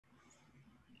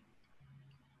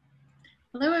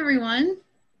Hello, everyone.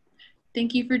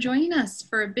 Thank you for joining us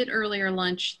for a bit earlier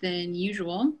lunch than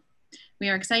usual. We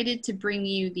are excited to bring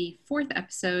you the fourth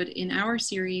episode in our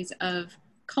series of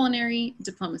Culinary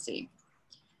Diplomacy.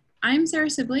 I'm Sarah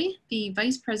Sibley, the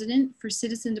Vice President for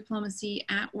Citizen Diplomacy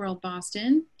at World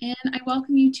Boston, and I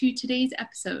welcome you to today's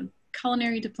episode,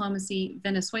 Culinary Diplomacy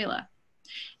Venezuela.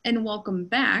 And welcome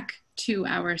back to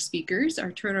our speakers,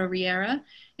 Arturo Riera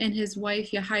and his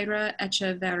wife, Yajaira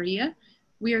Echeverría.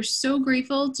 We are so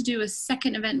grateful to do a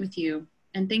second event with you,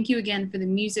 and thank you again for the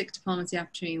music diplomacy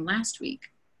opportunity last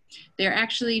week. They're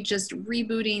actually just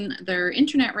rebooting their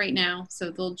internet right now,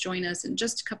 so they'll join us in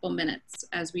just a couple minutes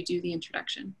as we do the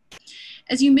introduction.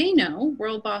 As you may know,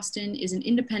 World Boston is an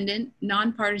independent,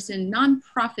 nonpartisan,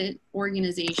 nonprofit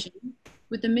organization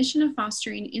with the mission of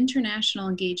fostering international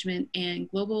engagement and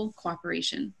global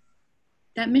cooperation.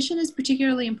 That mission is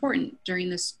particularly important during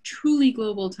this truly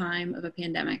global time of a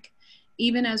pandemic,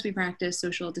 even as we practice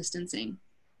social distancing.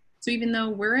 So even though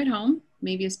we're at home,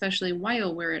 maybe especially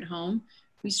while we're at home,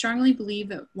 we strongly believe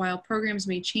that while programs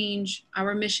may change,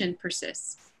 our mission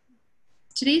persists.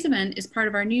 Today's event is part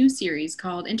of our new series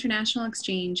called International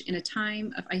Exchange in a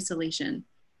Time of Isolation,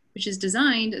 which is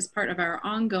designed as part of our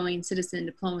ongoing citizen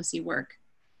diplomacy work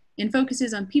and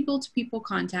focuses on people-to-people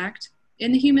contact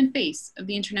in the human face of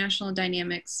the international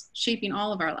dynamics shaping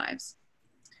all of our lives.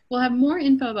 We'll have more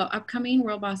info about upcoming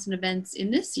World Boston events in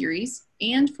this series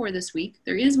and for this week.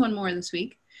 There is one more this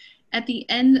week at the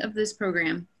end of this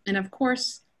program. And of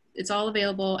course, it's all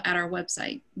available at our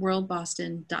website,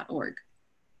 worldboston.org.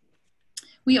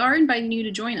 We are inviting you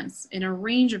to join us in a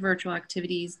range of virtual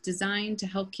activities designed to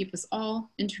help keep us all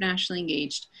internationally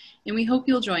engaged. And we hope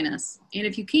you'll join us. And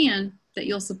if you can, that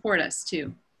you'll support us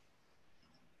too.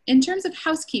 In terms of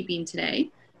housekeeping today,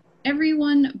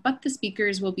 everyone but the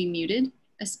speakers will be muted,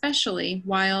 especially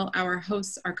while our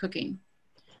hosts are cooking.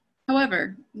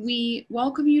 However, we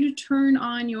welcome you to turn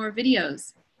on your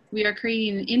videos. We are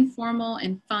creating an informal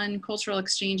and fun cultural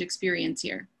exchange experience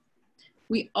here.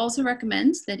 We also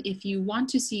recommend that if you want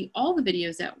to see all the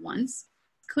videos at once,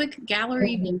 click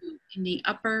Gallery View in the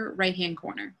upper right-hand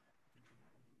corner.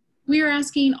 We are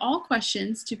asking all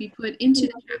questions to be put into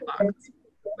the chat box,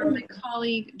 where my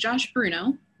colleague Josh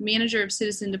Bruno, Manager of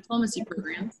Citizen Diplomacy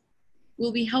Programs,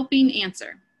 will be helping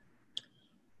answer.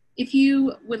 If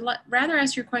you would rather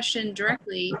ask your question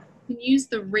directly, you can use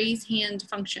the raise hand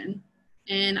function,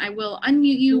 and I will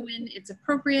unmute you when it's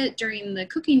appropriate during the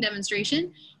cooking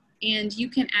demonstration, and you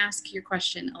can ask your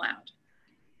question aloud.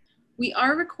 We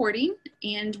are recording,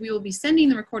 and we will be sending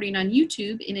the recording on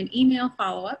YouTube in an email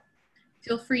follow-up.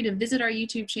 Feel free to visit our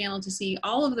YouTube channel to see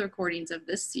all of the recordings of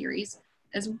this series,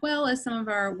 as well as some of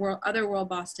our other World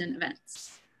Boston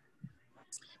events.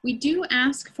 We do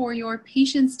ask for your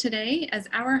patience today, as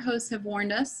our hosts have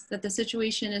warned us that the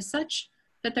situation is such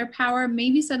that their power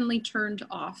may be suddenly turned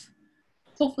off.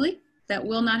 Hopefully, that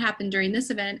will not happen during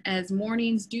this event, as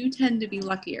mornings do tend to be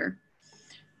luckier.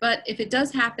 But if it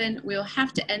does happen, we'll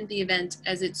have to end the event,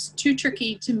 as it's too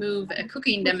tricky to move a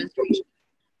cooking demonstration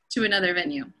to another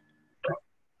venue.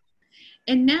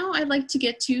 And now I'd like to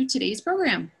get to today's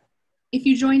program. If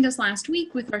you joined us last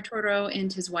week with Arturo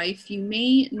and his wife, you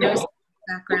may know some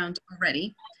background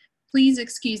already. Please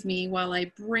excuse me while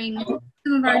I bring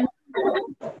some of our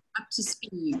up to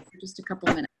speed for just a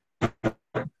couple minutes.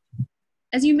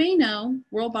 As you may know,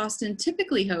 World Boston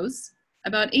typically hosts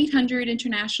about 800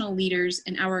 international leaders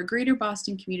in our greater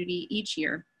Boston community each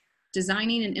year,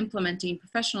 designing and implementing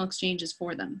professional exchanges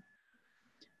for them.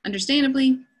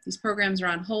 Understandably, these programs are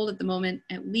on hold at the moment,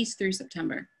 at least through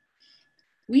September.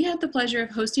 We had the pleasure of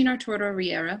hosting Arturo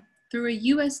Riera through a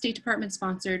U.S. State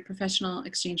Department-sponsored professional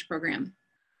exchange program,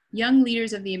 Young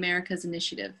Leaders of the Americas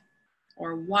Initiative,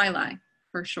 or YLI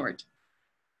for short.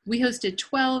 We hosted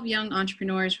 12 young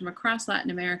entrepreneurs from across Latin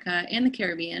America and the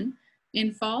Caribbean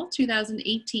in fall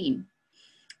 2018.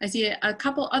 I see a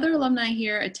couple other alumni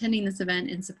here attending this event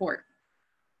in support.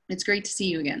 It's great to see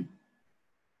you again.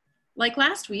 Like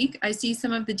last week, I see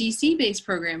some of the DC-based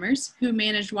programmers who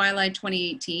managed YLI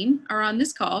 2018 are on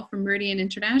this call from Meridian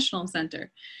International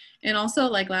Center. And also,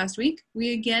 like last week,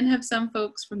 we again have some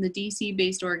folks from the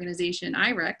DC-based organization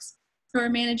IREX who are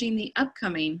managing the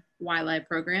upcoming YLI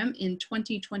program in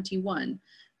 2021,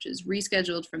 which is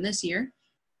rescheduled from this year,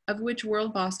 of which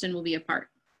World Boston will be a part.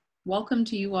 Welcome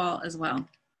to you all as well.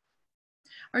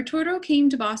 Arturo came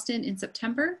to Boston in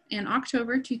September and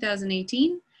October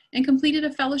 2018 and completed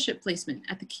a fellowship placement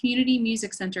at the Community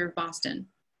Music Center of Boston,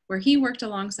 where he worked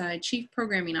alongside Chief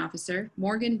Programming Officer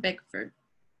Morgan Beckford.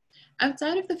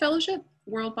 Outside of the fellowship,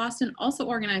 World Boston also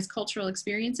organized cultural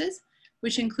experiences,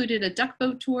 which included a duck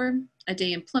boat tour, a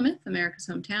day in Plymouth, America's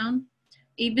hometown,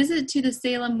 a visit to the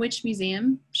Salem Witch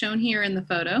Museum, shown here in the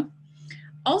photo.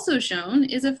 Also shown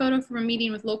is a photo from a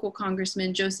meeting with local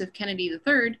Congressman Joseph Kennedy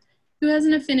III, who has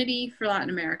an affinity for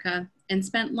Latin America and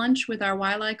spent lunch with our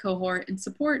YLI cohort in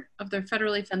support of their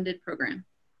federally funded program.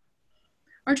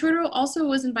 Arturo also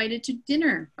was invited to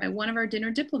dinner by one of our dinner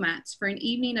diplomats for an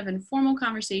evening of informal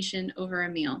conversation over a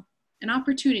meal, an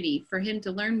opportunity for him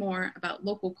to learn more about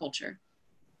local culture.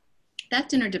 That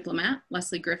dinner diplomat,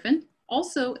 Leslie Griffin,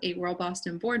 also a Royal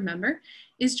Boston board member,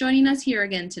 is joining us here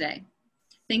again today.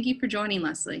 Thank you for joining,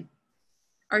 Leslie.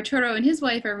 Arturo and his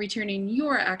wife are returning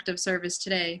your act of service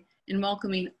today and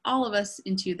welcoming all of us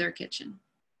into their kitchen.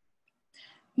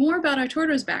 More about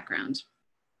Arturo's background.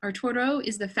 Arturo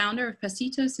is the founder of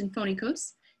Pasitos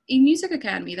Sinfónicos, a music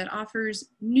academy that offers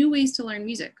new ways to learn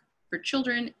music for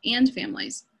children and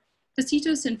families.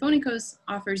 Pasitos Sinfónicos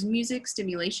offers music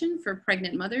stimulation for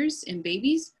pregnant mothers and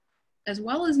babies, as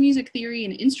well as music theory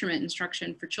and instrument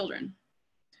instruction for children.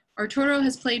 Arturo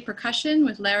has played percussion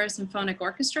with Lyra Symphonic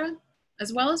Orchestra,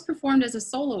 as well as performed as a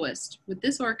soloist with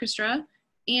this orchestra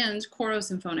and Coro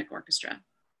Symphonic Orchestra.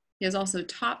 He has also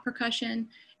taught percussion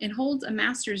and holds a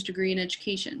master's degree in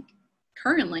education.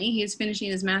 Currently, he is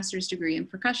finishing his master's degree in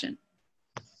percussion.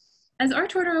 As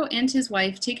Arturo and his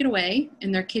wife take it away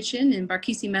in their kitchen in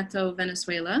Barquisimeto,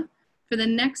 Venezuela, for the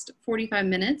next 45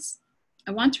 minutes,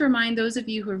 I want to remind those of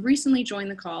you who have recently joined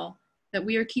the call that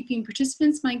we are keeping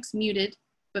participants' mics muted,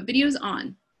 but videos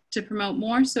on to promote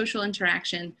more social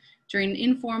interaction during an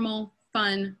informal,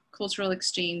 fun, cultural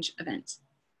exchange event.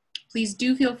 Please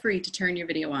do feel free to turn your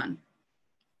video on.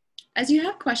 As you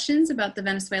have questions about the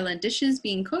Venezuelan dishes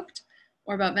being cooked,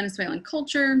 or about Venezuelan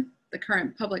culture, the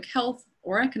current public health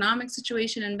or economic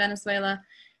situation in Venezuela,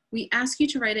 we ask you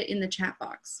to write it in the chat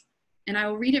box, and I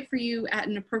will read it for you at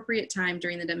an appropriate time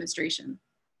during the demonstration.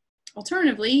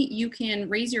 Alternatively, you can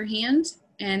raise your hand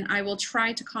and I will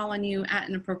try to call on you at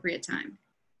an appropriate time.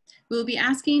 We will be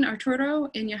asking Arturo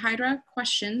and Yajaira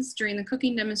questions during the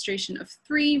cooking demonstration of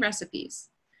 3 recipes: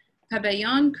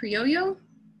 pabellón criollo,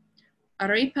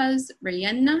 arepas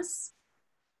rellenas,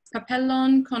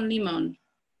 papelón con limón,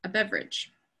 a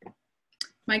beverage.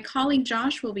 My colleague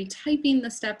Josh will be typing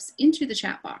the steps into the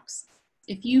chat box.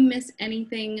 If you miss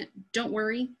anything, don't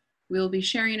worry. We will be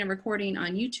sharing a recording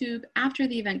on YouTube after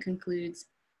the event concludes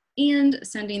and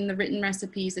sending the written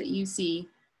recipes that you see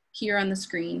here on the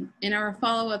screen in our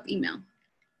follow-up email.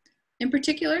 In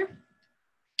particular,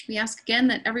 we ask again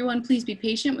that everyone please be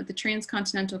patient with the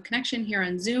transcontinental connection here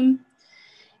on Zoom.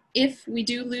 If we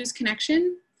do lose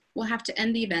connection, we'll have to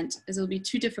end the event as it'll be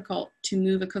too difficult to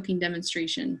move a cooking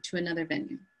demonstration to another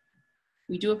venue.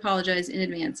 We do apologize in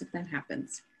advance if that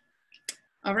happens.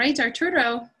 All right,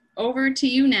 Arturo, over to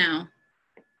you now.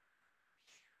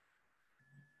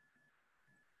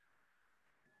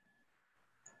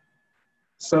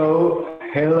 So,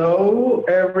 hello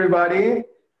everybody.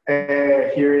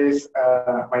 Here is,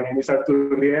 my name is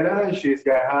Arturo Riera, and she's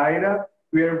Yajaira.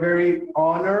 We are very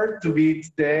honored to be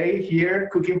today here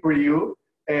cooking for you.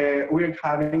 We're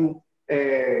having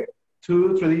 2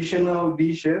 traditional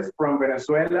dishes from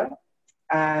Venezuela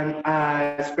and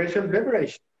a special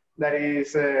beverage that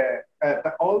is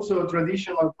also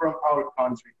traditional from our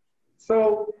country.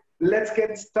 So let's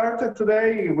get started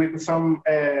today with some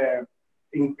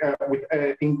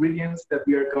ingredients that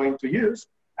we are going to use.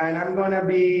 And I'm going to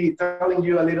be telling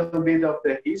you a little bit of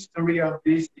the history of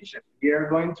this dish. We are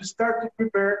going to start to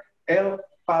prepare el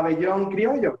pabellón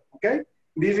criollo, okay?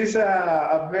 This is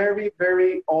a very,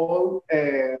 very old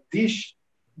dish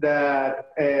that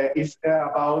is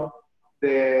about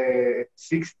the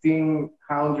 16th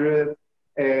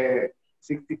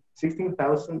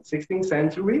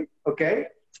century, okay?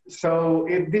 So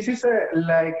this is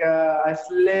like a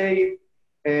slave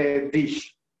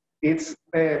dish. It's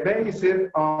based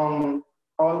on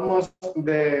almost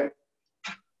the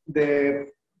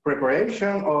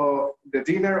preparation of the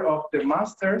dinner of the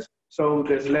masters. So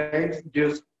the slaves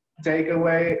just take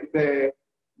away the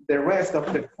rest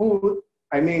of the food.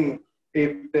 I mean,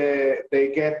 if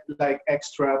they get like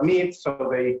extra meat, so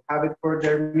they have it for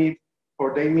their meat,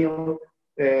 for their meal,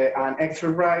 and extra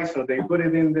rice, so they put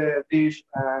it in the dish,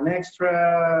 and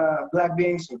extra black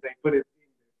beans, so they put it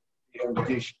in the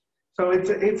dish. So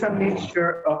it's a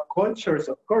mixture of cultures,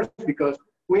 of course, because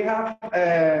we have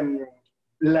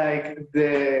like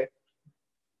the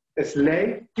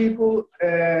slave people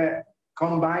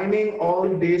combining all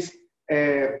these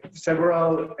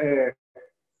several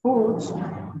foods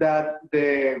that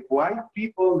the white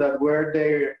people that were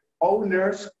their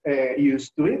owners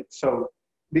used to it. So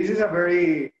this is a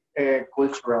very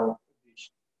cultural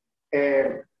dish.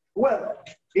 Well,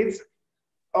 it's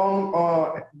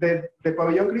The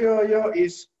pabellón criollo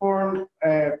is formed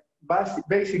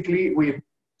basically with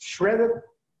shredded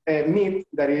meat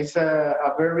that is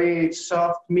a very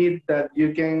soft meat that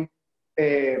you can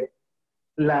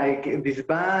like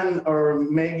disband or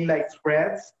make like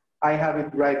threads. I have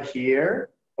it right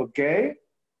here, okay?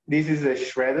 This is a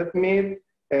shredded meat.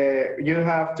 You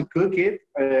have to cook it.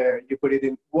 You put it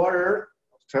in water,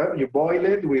 so you boil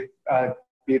it with a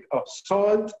bit of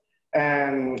salt,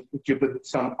 and you put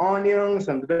some onions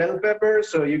and bell pepper,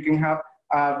 so you can have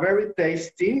a very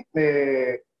tasty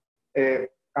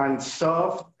and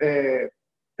soft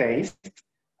taste.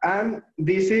 And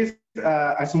this is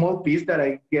a small piece that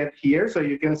I get here, so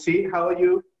you can see how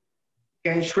you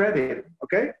can shred it,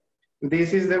 okay?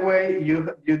 This is the way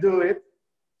you do it,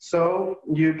 so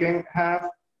you can have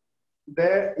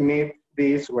the meat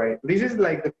this way. This is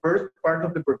like the first part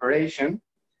of the preparation.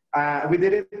 We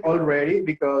did it already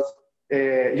because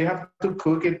you have to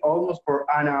cook it almost for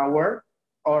an hour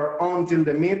or until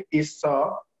the meat is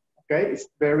soft, okay? It's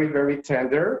very, very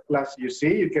tender. As you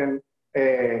see, you can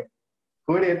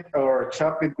put it or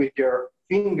chop it with your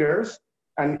fingers,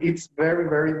 and it's very,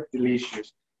 very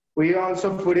delicious. We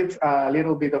also put it a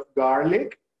little bit of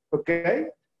garlic, okay?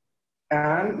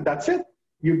 And that's it.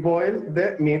 You boil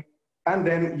the meat, and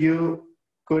then you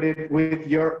cook it with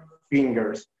your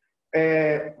fingers.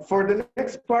 For the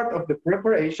next part of the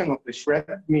preparation of the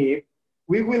shredded meat,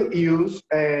 we will use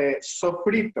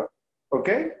sofrito,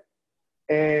 okay?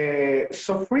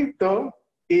 Sofrito,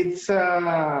 it's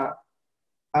a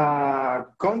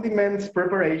condiments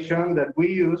preparation that we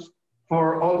use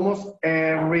for almost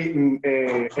everything,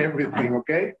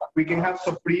 okay? We can have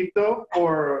sofrito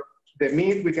for the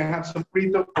meat, we can have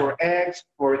sofrito for eggs,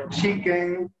 for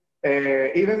chicken,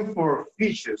 even for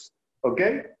fishes,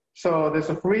 okay? So the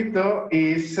sofrito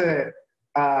is a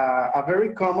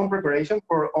very common preparation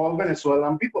for all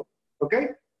Venezuelan people, okay?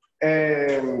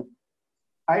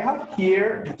 I have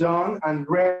here done and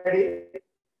ready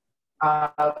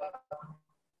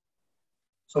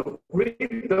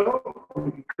sofrito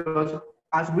because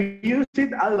as we use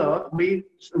it a lot, we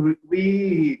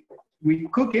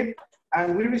cook it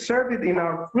and we reserve it in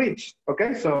our fridge,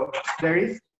 okay? So there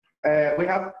is, we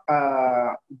have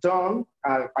done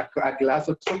a glass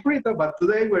of sofrito, but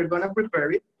today we're gonna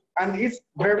prepare it, and it's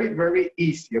very, very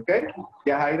easy, okay?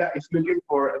 Yajaira is looking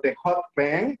for the hot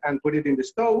pan and put it in the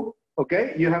stove,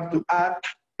 okay? You have to add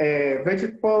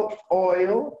vegetable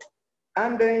oil,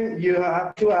 and then you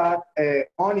have to add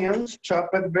onions,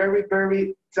 chopped very,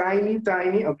 very tiny,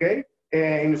 okay?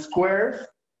 In squares.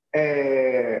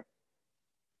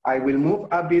 I will move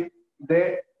a bit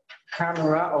the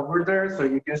camera over there so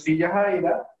you can see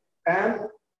Yajaira, and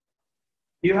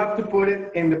you have to put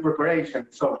it in the preparation.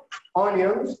 So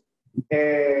onions,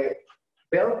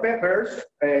 bell peppers,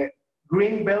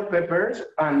 green bell peppers,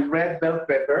 and red bell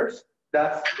peppers.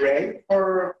 That's great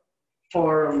for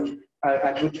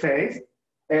a good taste.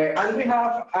 And we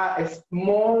have a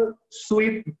small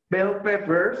sweet bell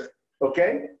peppers,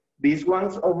 okay? These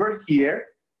ones over here,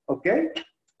 okay?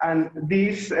 And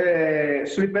these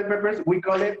sweet bell peppers, we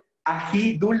call it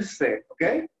ají dulce,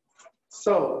 okay?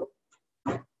 So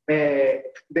the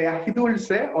ají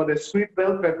dulce or the sweet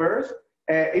bell peppers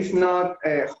is not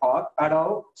hot at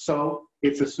all, so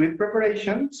it's a sweet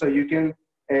preparation, so you can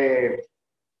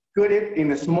cut it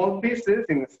in small pieces,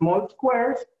 in small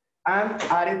squares, and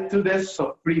add it to the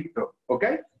sofrito,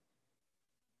 okay?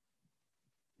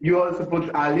 You also put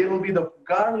a little bit of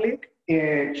garlic,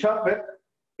 chop it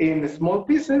in small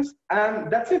pieces, and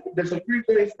that's it. The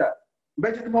sofrito is that.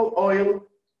 Vegetable oil,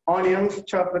 onions,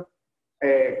 chopped,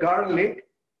 garlic,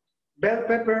 bell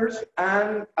peppers,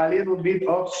 and a little bit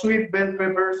of sweet bell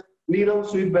peppers, little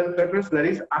sweet bell peppers, that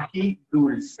is ají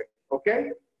dulce,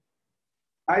 okay?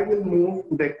 I will move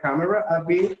the camera a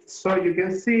bit so you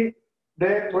can see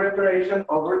the preparation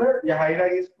over there.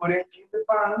 Yajaira is putting in the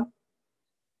pan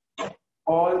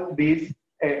all these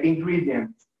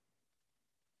ingredients.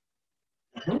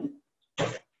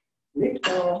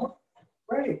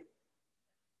 Great.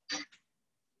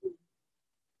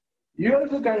 You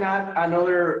also can add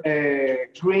another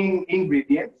green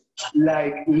ingredient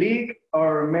like leek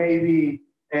or maybe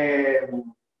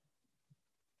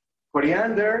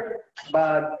coriander,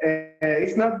 but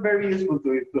it's not very useful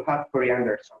to have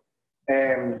coriander. So,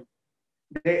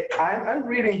 I'm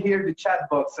reading here the chat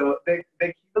box. So the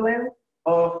equivalent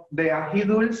of the ají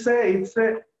dulce, it's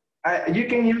you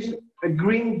can use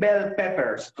green bell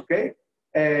peppers, okay?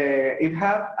 It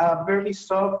has a very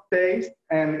soft taste,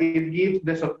 and it gives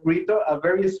the sofrito a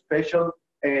very special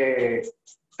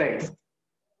taste.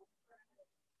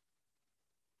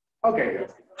 Okay.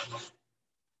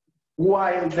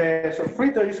 While the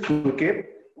sofrito is cooking,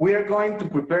 we are going to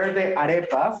prepare the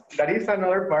arepas. That is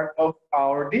another part of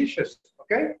our dishes,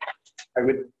 okay? I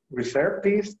will reserve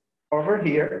this over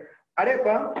here.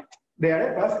 The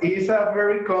arepas is a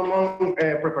very common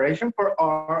preparation for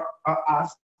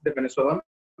us, the Venezuelan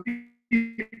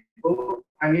people,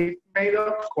 and it's made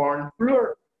of corn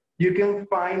flour. You can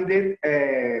find it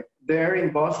there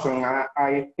in Boston.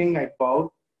 I think I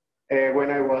bought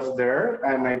when I was there,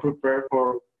 and I prepared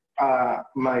for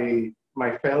my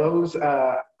fellows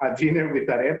a dinner with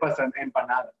arepas and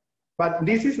empanadas. But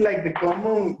this is like the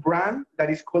common brand that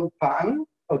is called pan,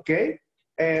 okay?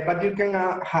 But you can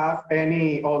have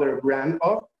any other brand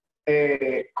of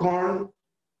corn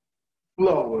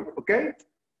flour, okay?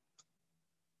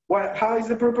 Well, how is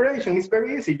the preparation? It's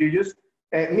very easy. You just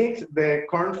mix the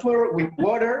corn flour with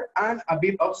water and a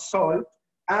bit of salt,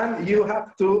 and you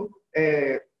have to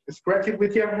scratch it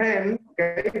with your hand,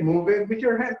 okay? Move it with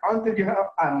your hand until you have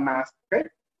a mass, okay?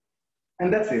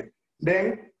 And that's it.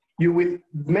 Then you will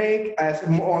make a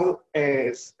small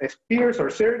spheres or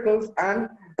circles and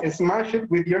smash it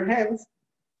with your hands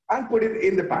and put it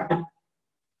in the pan.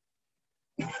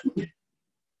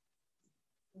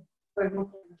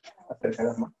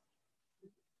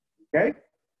 Okay?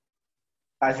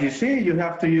 As you see, you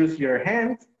have to use your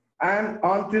hands and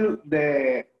until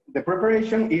the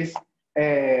preparation is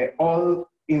all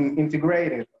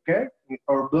integrated, okay?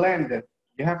 Or blended.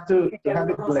 You have to have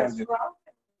it blended.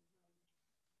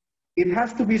 It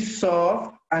has to be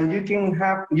soft, and you can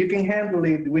handle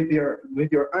it with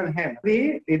your own hand.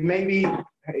 It may be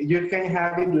you can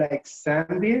have it like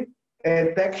sandy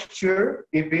texture.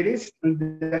 If it is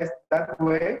that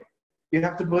way, you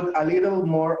have to put a little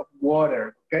more of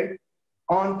water, okay,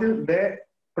 until the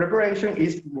preparation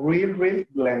is real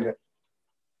blended.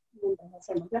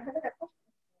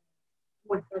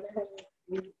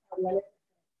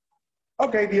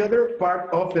 Okay, the other part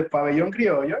of the pabellón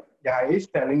criollo, Yajaira is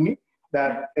telling me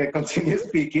that continues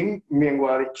speaking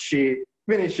meanwhile she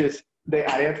finishes the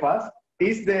arepas,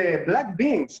 is the black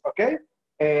beans, okay?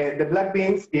 The black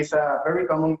beans is a very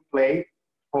common plate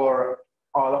for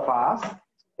all of us.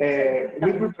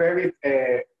 We prepare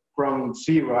it from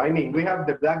zero. I mean, we have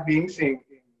the black beans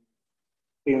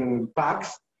in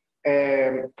packs.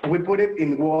 We put it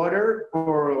in water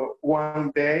for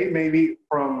one day, maybe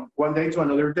from one day to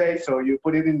another day. So you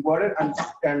put it in water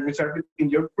and reserve it in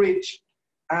your fridge.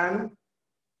 And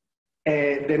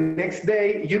the next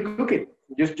day you cook it.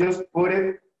 Just put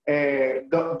it,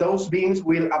 those beans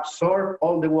will absorb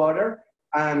all the water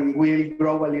and will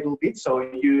grow a little bit. So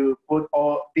you put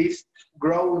all these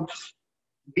grown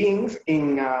beans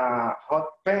in a hot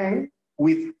pan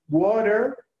with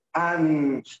water,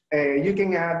 and you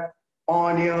can add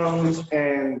onions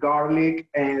and garlic,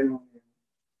 and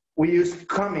we use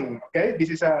cumin, okay? This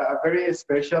is a very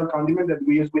special condiment that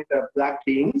we use with the black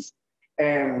beans.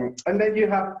 And then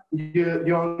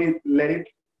you only let it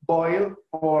boil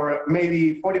for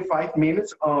maybe 45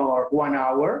 minutes or 1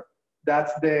 hour.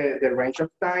 That's the range of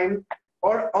time,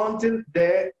 or until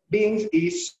the beans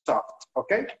is soft,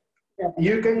 okay? Yeah.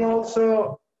 You can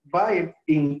also buy it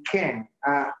in can.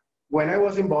 When I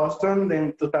was in Boston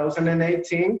in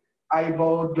 2018, I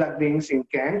bought black beans in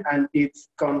can, and it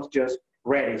comes just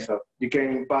ready. So you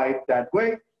can buy it that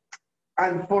way.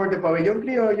 And for the pabellón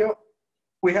criollo,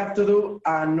 we have to do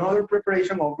another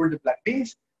preparation over the black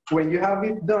beans. When you have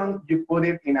it done, you put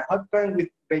it in a hot pan with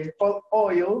vegetable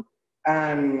oil,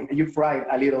 and you fry it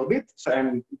a little bit,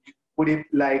 and put it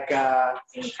like a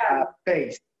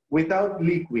paste without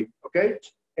liquid, okay?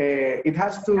 It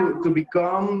has to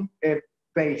become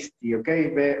pasty, okay?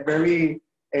 Very,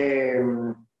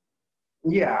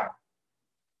 yeah,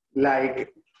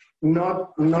 like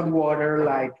not water,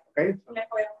 like, okay?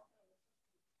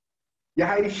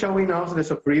 Yajaira is showing us the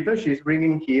sofrito. She's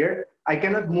bringing here. I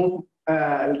cannot move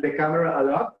the camera a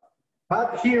lot,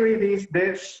 but here it is,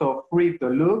 the sofrito.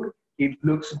 Look, it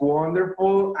looks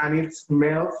wonderful and it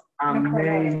smells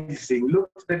amazing.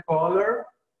 Look at the color.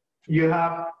 You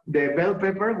have the bell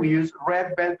pepper. We use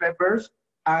red bell peppers,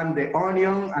 and the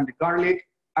onion and the garlic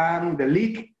and the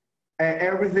leek.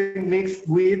 Everything mixed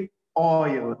with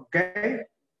oil, okay?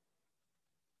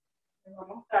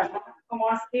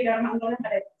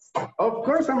 Of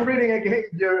course, I'm reading again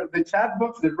the chat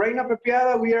box, the reina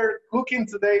pepiada. We are cooking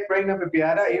today reina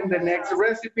pepiada in the next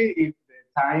recipe if the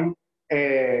time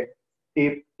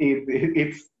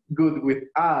it's good with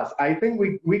us. I think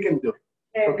we can do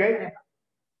it, okay?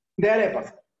 The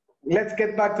arepas. Let's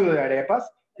get back to the arepas.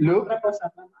 Look,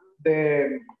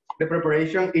 the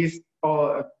preparation is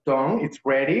done. It's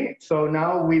ready. So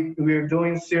now we're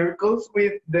doing circles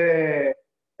with the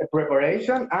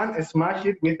preparation and smash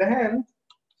it with the hand.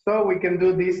 So we can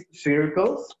do these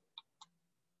circles.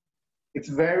 It's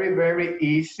very, very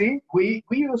easy. We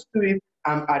used to eat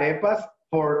arepas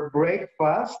for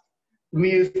breakfast.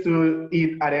 We used to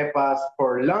eat arepas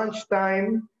for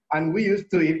lunchtime, and we used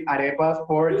to eat arepas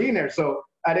for dinner. So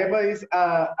arepa is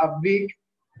a big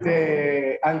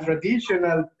and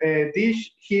traditional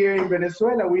dish here in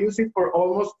Venezuela. We use it for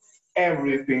almost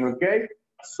everything, okay?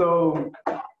 So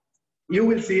you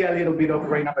will see a little bit of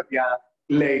Reina Pepiada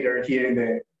later here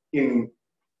in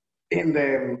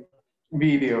the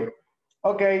video.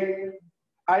 Okay,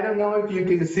 I don't know if you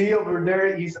can see over there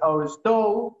is our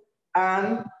stove,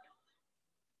 and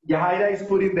Yajaira is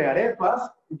putting the arepas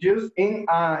just in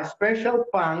a special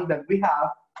pan that we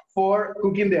have for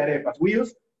cooking the arepas. We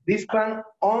use this pan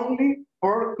only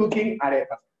for cooking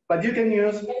arepas, but you can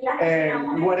use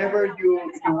whatever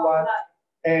you want,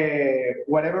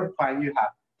 whatever pan you have.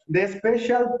 The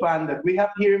special pan that we have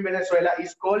here in Venezuela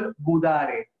is called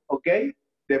budare, okay?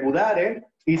 The budare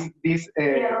is this,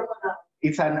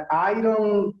 it's an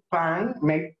iron pan,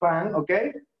 made pan,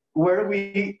 okay? Where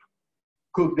we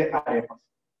cook the arepas.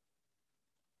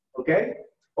 Okay?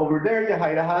 Over there,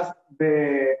 Yajaira has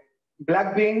the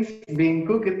black beans being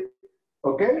cooked,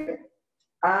 okay?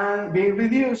 And being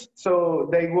reduced, so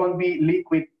they won't be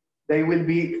liquid. They will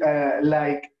be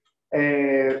like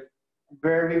very,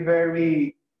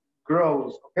 very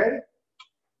gross, okay?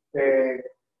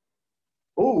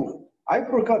 Oh, I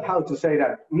forgot how to say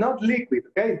that. Not liquid,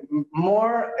 okay?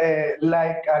 More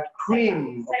like a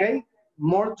cream, okay?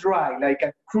 More dry, like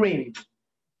a cream.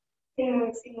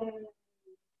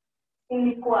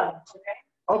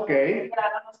 Okay.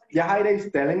 Yajaira is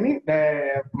telling me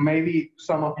that maybe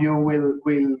some of you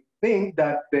will think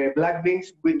that the black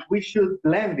beans, we should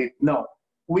blend it. No,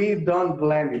 we don't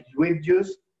blend it. We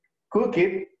just cook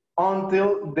it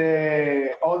until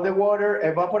all the water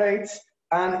evaporates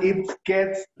and it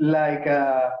gets like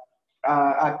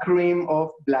a cream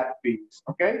of black beans,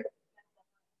 okay?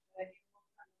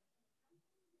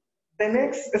 The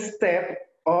next step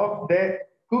of the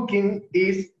cooking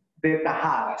is the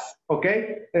tajadas,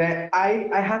 okay? I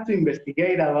had to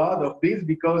investigate a lot of this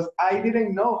because I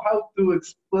didn't know how to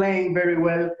explain very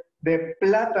well the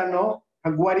plátano.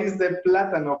 What is the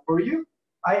plátano for you?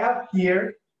 I have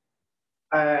here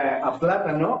a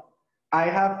plátano. I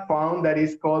have found that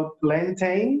it's called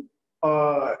plantain.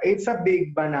 It's a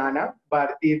big banana,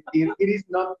 but it is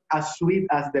not as sweet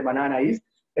as the banana is.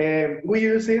 We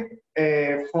use it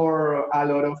for a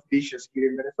lot of dishes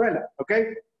here in Venezuela,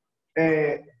 okay?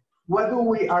 What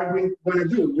we are gonna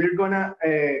do? We're gonna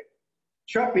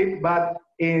chop it, but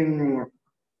in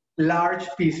large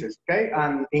pieces, okay?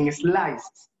 And in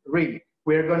slices, really.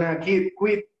 We're gonna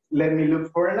quit, let me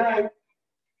look for a knife,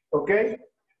 okay?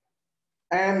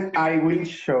 And I will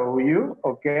show you,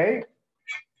 okay?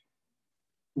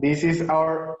 This is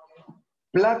our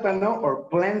plátano or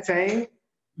plantain.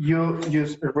 You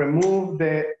just remove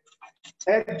the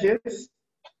edges.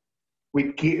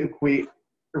 We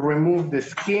remove the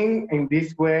skin in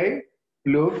this way.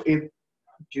 Look, it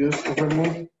just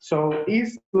removed so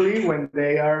easily when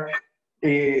they are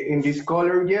in this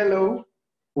color yellow.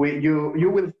 You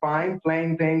will find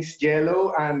plantains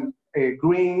yellow and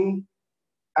green,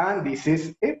 and this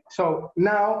is it. So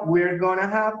now we're gonna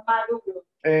have,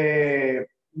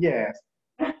 yes,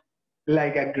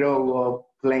 like a grow of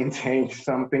plantains,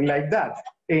 something like that.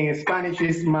 In Spanish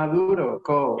is maduro,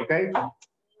 okay?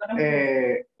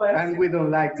 And we don't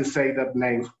like to say that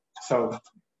name. So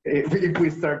if we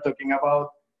start talking about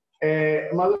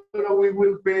Maduro, we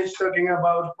will finish talking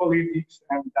about politics,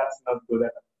 and that's not good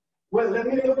at all. Well, let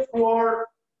me look for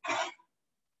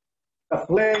a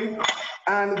plate,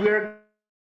 and we're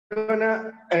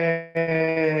gonna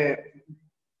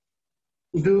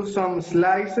do some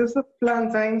slices of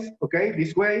plantains, okay?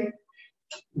 This way,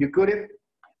 you cut it,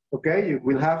 okay? You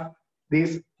will have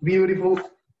these beautiful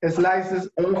slices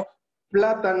of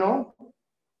plátano,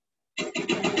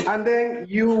 and then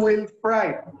you will fry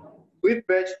it with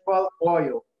vegetable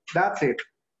oil. That's it.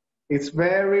 It's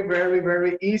very, very,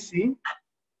 very easy,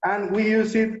 and we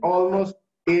use it almost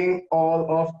in all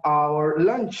of our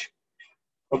lunch,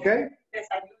 okay?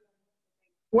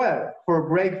 Well, for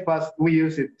breakfast, we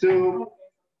use it too,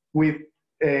 with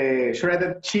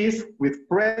shredded cheese, with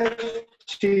fresh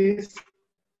cheese,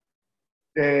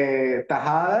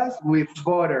 tajadas with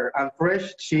butter and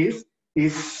fresh cheese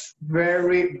is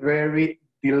very, very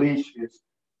delicious.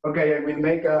 Okay, I will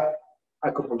make a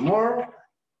couple more.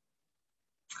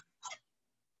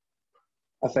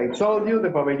 As I told you, the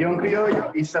pabellón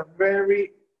criollo is a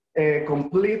very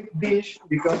complete dish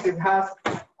because it has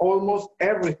almost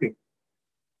everything.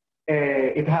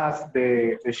 It has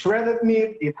the shredded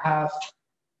meat, it has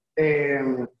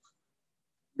the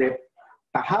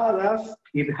tajadas,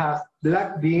 it has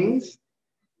black beans,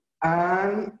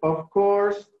 and of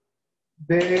course,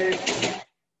 the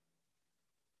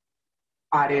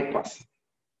arepas,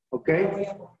 okay?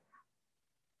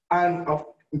 And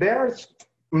there's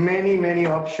many, many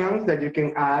options that you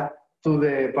can add to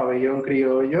the pabellón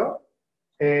criollo.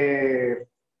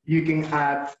 You can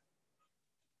add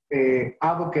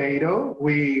avocado.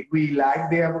 We like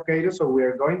the avocado, so we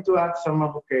are going to add some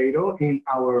avocado in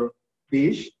our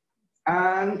dish.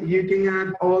 And you can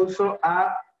add also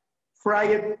a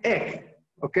fried egg,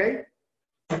 okay?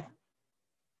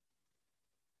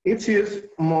 It's used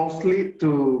mostly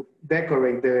to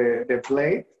decorate the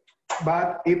plate,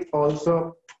 but it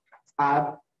also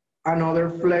adds another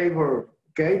flavor,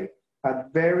 okay?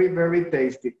 But very, very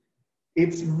tasty.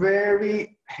 It's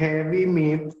very heavy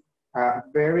meat, a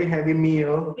very heavy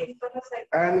meal,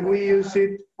 and we use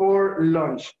it for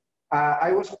lunch.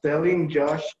 I was telling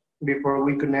Josh before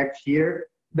we connect here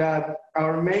that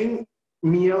our main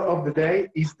meal of the day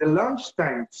is the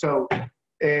lunchtime. So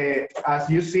as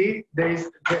you see, there is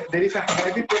a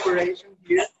heavy preparation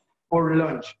here for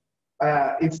lunch.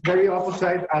 It's very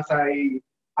opposite as I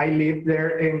live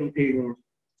there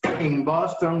in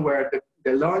Boston, where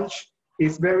the lunch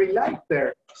is very light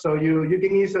there. So you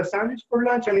can use a sandwich for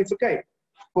lunch and it's okay.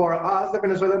 For us, the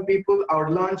Venezuelan people, our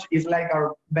lunch is like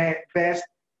our best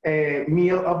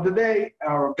meal of the day,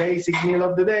 our basic meal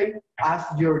of the day, as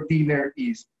your dinner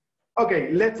is.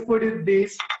 Okay, let's put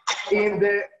this in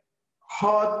the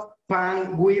hot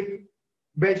pan with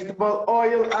vegetable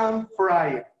oil and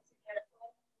fry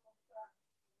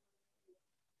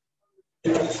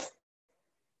it.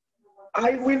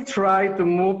 I will try to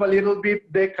move a little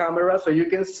bit the camera so you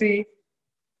can see.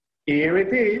 Here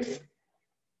it is.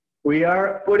 We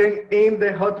are putting in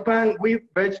the hot pan with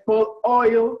vegetable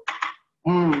oil.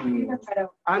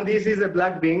 And this is the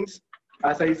black beans.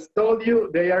 As I told you,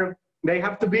 they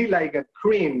have to be like a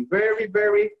cream, very,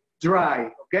 very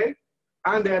dry, okay?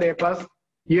 And the arepas,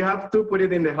 you have to put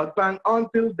it in the hot pan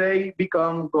until they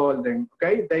become golden,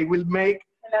 okay? They will make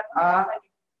a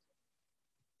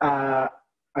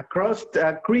crust,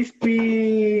 a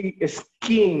crispy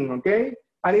skin, okay?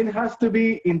 And it has to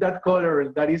be in that color.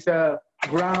 That is a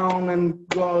brown and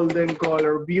golden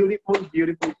color, beautiful,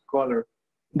 beautiful color.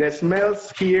 The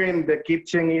smells here in the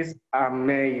kitchen is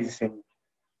amazing.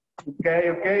 Okay,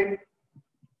 okay.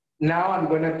 Now I'm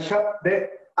gonna chop the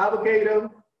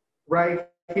avocado right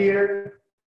here.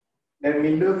 Let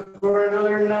me look for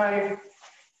another knife.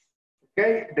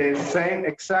 Okay, the same,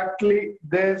 exactly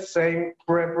the same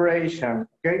preparation,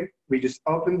 okay? We just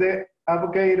open the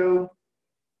avocado.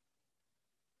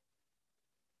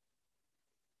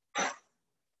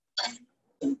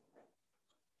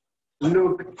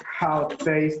 Look how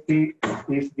tasty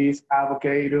is this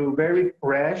avocado, very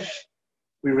fresh.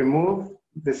 We remove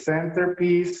the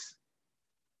centerpiece,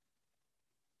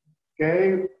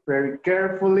 okay, very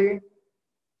carefully.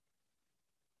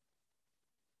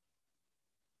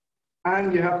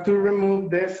 And you have to remove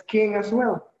the skin as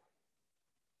well.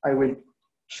 I will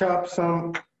chop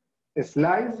some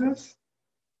slices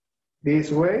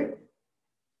this way.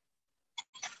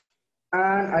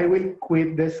 And I will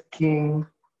quit the skin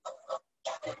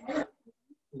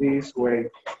this way.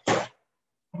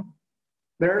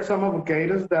 There are some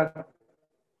avocados that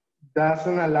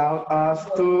doesn't allow us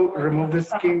to remove the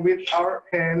skin with our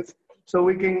hands, so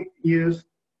we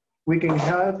can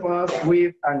help us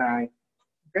with a knife,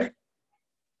 okay?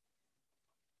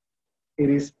 It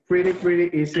is pretty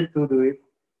easy to do it.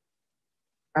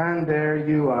 And there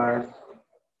you are.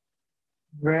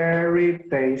 Very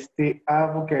tasty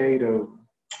avocado.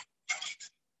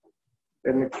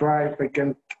 Let me try if I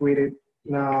can quit it.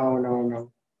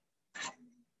 No.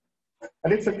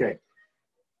 But it's okay.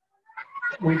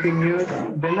 We can use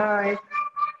the knife.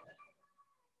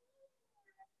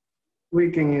 We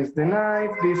can use the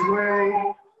knife this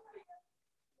way.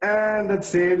 And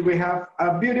that's it. We have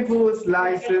a beautiful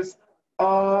slices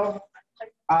of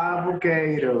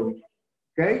avocado.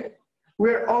 Okay?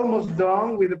 We're almost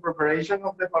done with the preparation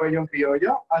of the pabellón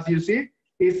criollo. As you see,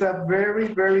 it's a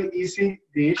very easy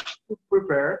dish to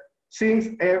prepare since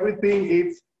everything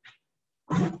is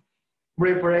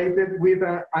prepared with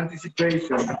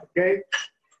anticipation, okay?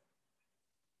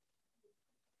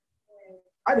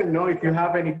 I don't know if you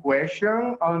have any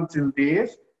question until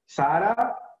this.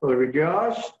 Sarah or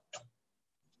Josh,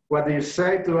 what do you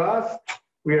say to us?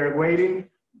 We are waiting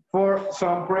for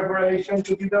some preparation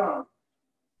to be done.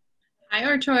 Hi,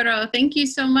 Arturo. Thank you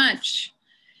so much.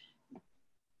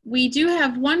 We do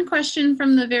have one question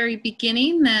from the very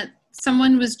beginning that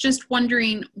Someone was just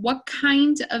wondering, what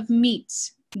kind of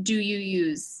meat do you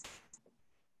use?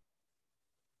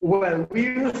 Well, we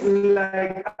use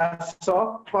like a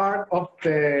soft part of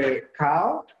the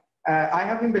cow. I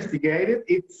have investigated.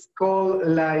 It's called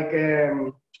like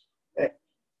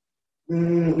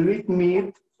leaf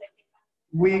meat.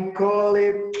 We call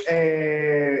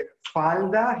it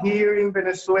falda here in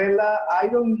Venezuela. I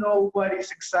don't know what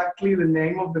is exactly the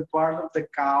name of the part of the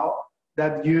cow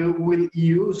that you will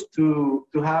use to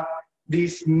have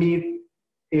this meat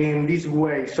in this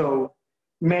way. So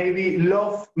maybe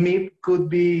loaf meat could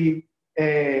be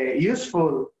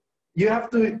useful. You have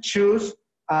to choose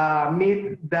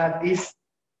meat that is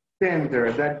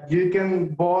tender, that you can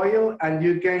boil and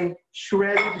you can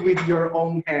shred it with your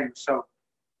own hands. So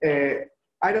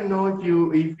I don't know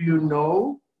if you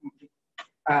know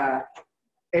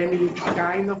any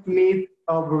kind of meat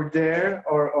over there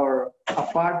or a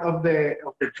part of the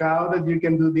cow that you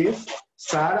can do this,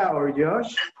 Sarah or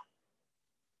Josh.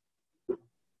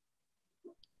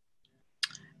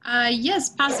 Yes,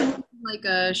 possibly like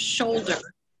a shoulder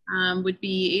would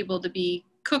be able to be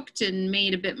cooked and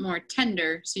made a bit more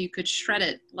tender, so you could shred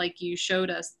it like you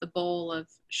showed us the bowl of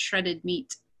shredded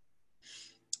meat.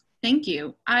 Thank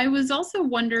you. I was also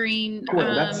wondering,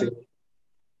 Well, that's it.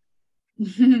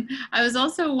 I was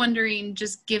also wondering,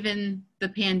 just given the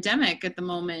pandemic at the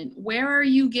moment, where are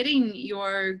you getting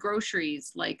your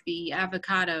groceries, like the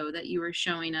avocado that you were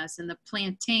showing us and the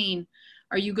plantain?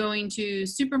 Are you going to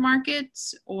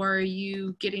supermarkets, or are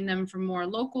you getting them from more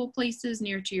local places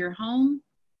near to your home?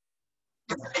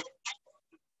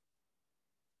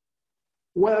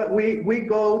 Well, we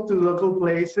go to local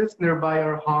places nearby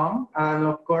our home, and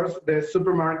of course, the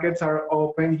supermarkets are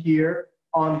open here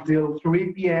until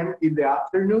 3 p.m. in the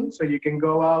afternoon, so you can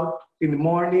go out in the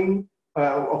morning.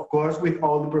 Of course, with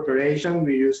all the preparation,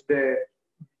 we use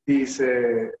these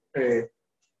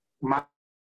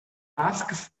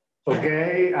masks,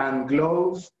 okay, and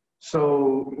gloves.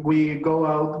 So we go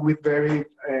out with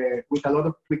with a lot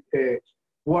of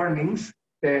warnings.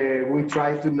 We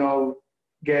try to know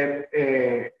get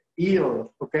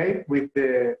ill, okay, with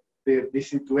the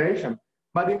situation.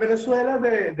 But in Venezuela,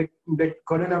 the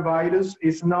coronavirus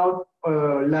is not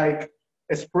like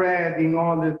spread in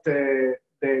all the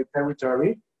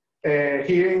territory.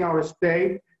 Here in our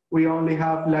state, we only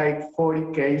have like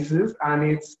 40 cases, and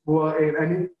it's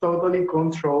totally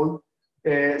controlled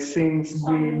since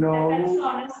we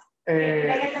know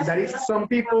there is some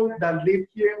people that live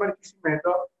here in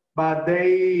Barquisimeto, but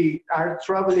they are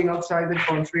traveling outside the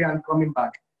country and coming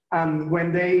back. And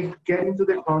when they get into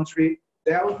the country,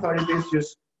 the authorities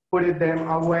just put them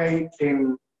away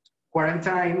in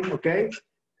quarantine, okay?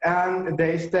 And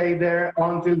they stay there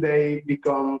until they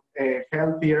become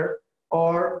healthier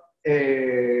or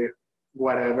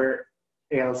whatever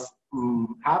else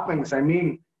happens. I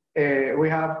mean, we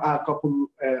have a couple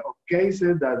of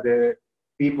cases that the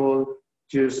people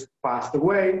just passed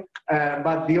away,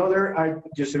 but the other are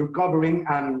just recovering.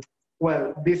 And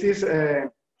well, this is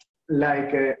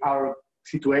like our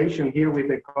situation here with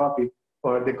the COVID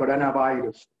or the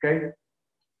coronavirus, okay?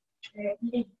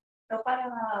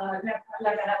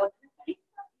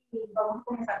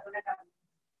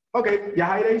 Okay,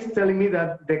 Yajaira is telling me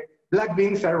that the black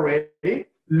beans are ready.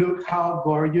 Look how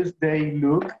gorgeous they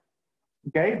look.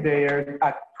 Okay, they are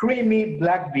creamy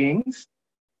black beans.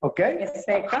 Okay,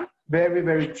 very,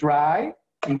 very dry,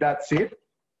 and that's it.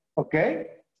 Okay,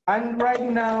 and right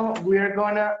now we're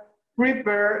gonna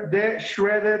prepare the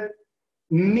shredded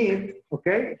meat.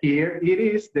 Okay, here it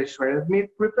is, the shredded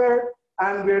meat prepared,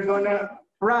 and we're gonna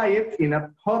fry it in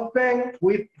a hot pan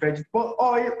with vegetable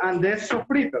oil and the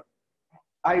sofrito.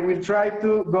 I will try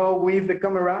to go with the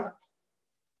camera.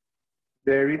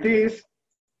 There it is.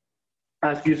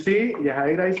 As you see,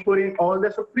 Yajaira is putting all the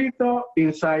sofrito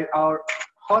inside our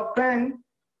hot pan.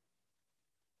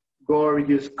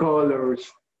 Gorgeous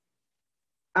colors.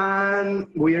 And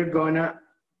we're gonna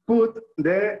put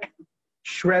the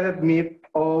shredded meat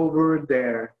over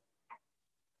there.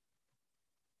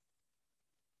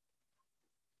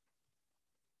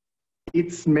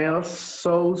 It smells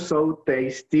so, so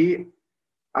tasty.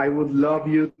 I would love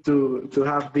you to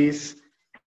have this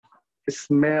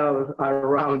smell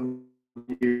around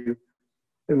you.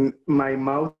 And my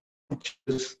mouth is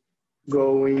just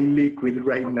going liquid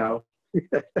right now.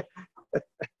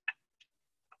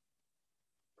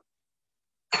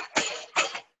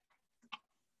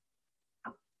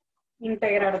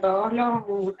 Integrar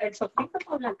todos el sofrito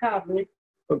con la carne.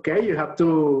 Okay, you have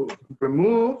to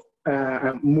remove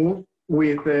and move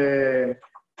with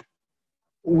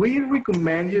we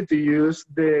recommend you to use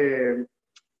the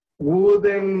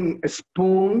wooden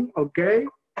spoon, okay?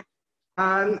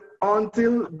 and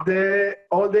until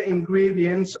all the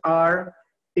ingredients are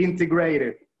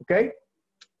integrated, okay?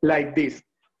 Like this.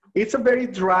 It's a very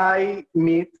dry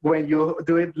meat when you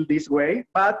do it this way,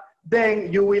 but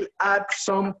then you will add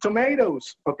some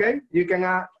tomatoes, okay? You can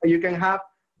have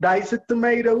diced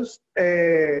tomatoes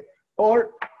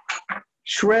or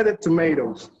shredded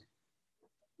tomatoes.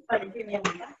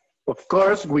 Of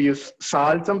course, we use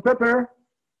salt and pepper,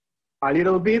 a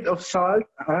little bit of salt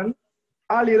and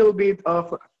a little bit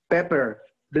of pepper,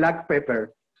 black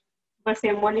pepper.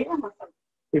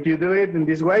 If you do it in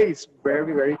this way, it's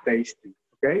very, very tasty,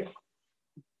 okay?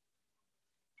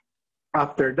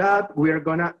 After that, we are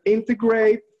gonna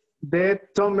integrate the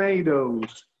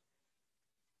tomatoes.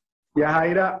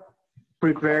 Yajaira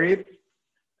prepared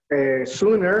it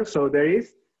sooner, so there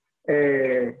is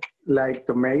like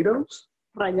tomatoes,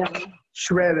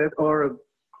 shredded or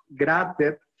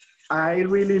grated. I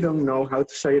really don't know how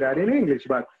to say that in English,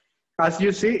 but as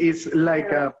you see, it's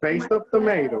like a paste of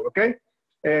tomato, okay?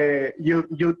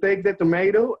 You take the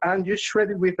tomato and you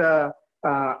shred it with a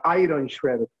iron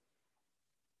shredder.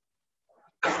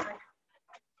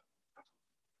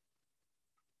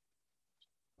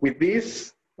 With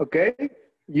this, okay,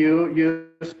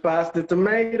 you just pass the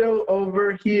tomato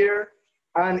over here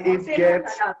and it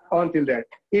gets until there.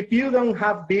 If you don't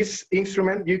have this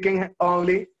instrument, you can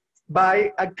only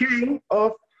buy a can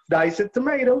of diced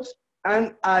tomatoes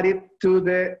and add it to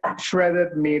the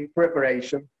shredded meat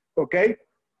preparation, okay?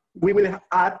 We will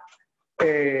add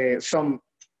some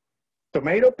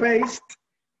tomato paste,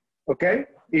 okay,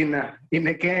 in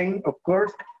a can, of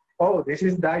course. Oh, this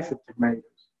is diced tomatoes.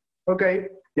 Okay,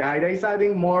 Yajaira is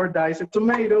adding more diced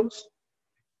tomatoes.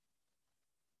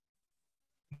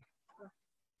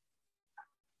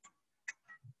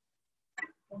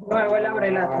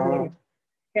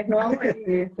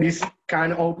 This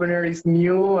can opener is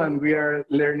new and we are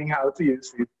learning how to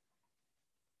use it.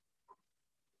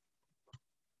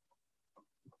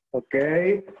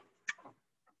 Okay.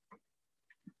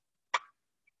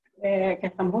 Que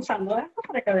estamos usando esto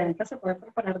para que vean que se puede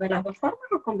preparar de las dos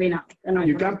formas o combinado.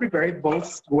 You can prepare it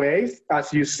both ways,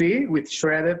 as you see, with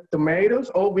shredded tomatoes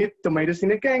or with tomatoes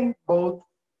in a can. Both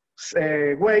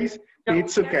ways,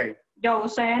 it's okay. Yo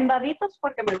usé en daditos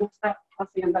porque me gusta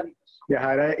así en daditos.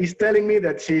 Yajaira is telling me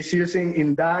that she's using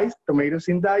in dice, tomatoes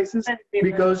in dices,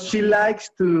 because she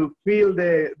likes to feel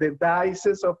the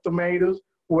dices of tomatoes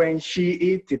when she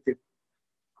eats it.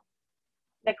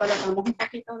 Le colocamos un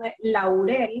poquito de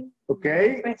laurel.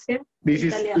 Okay, this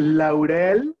is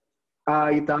laurel,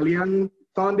 Italian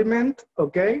condiment,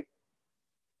 okay?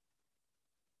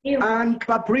 And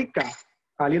paprika,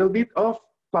 a little bit of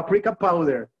paprika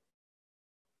powder.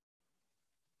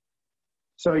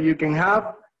 So you can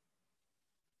have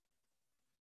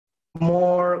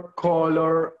more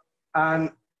color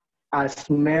and a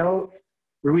smell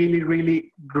really,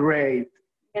 really great.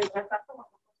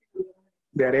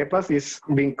 The arepas is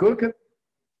being cooked.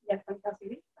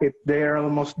 They're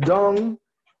almost done,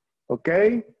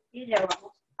 okay?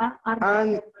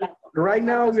 And right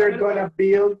now we're gonna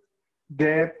build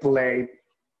the plate.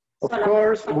 Of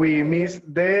course, we missed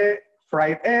the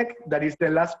fried egg. That is the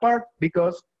last part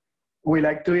because we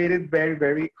like to eat it very,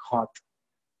 very hot.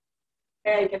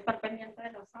 Okay,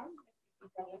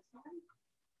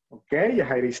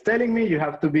 Yajaira is telling me you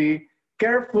have to be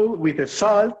careful with the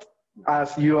salt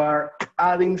as you are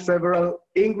adding several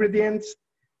ingredients.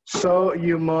 So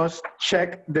you must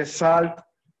check the salt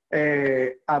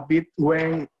a bit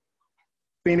when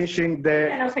finishing the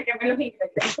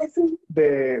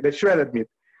shredded meat.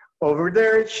 Over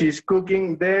there, she's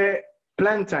cooking the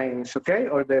plantains, okay,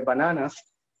 or the bananas.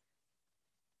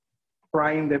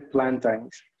 Frying the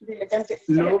plantains.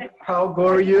 Look how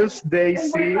gorgeous they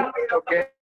seem,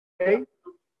 okay?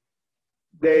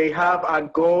 They have a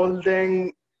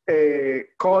golden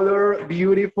color,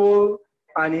 beautiful,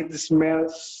 and it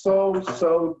smells so,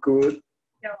 so good.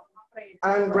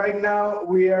 And right now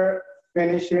we are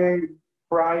finishing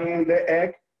frying the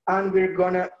egg and we're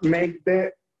gonna make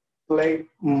the plate,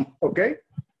 okay?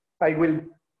 I will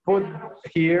put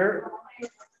here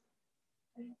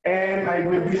and I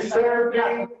will be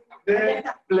serving the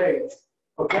plates,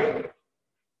 okay?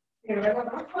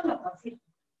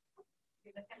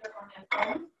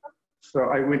 So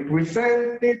I will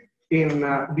present it in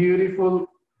a beautiful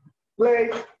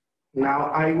plate.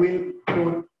 Now I will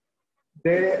put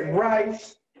the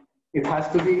rice. It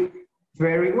has to be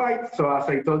very white. So as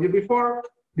I told you before,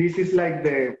 this is like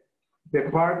the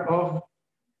part of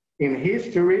in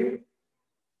history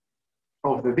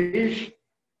of the dish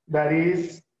that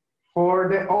is for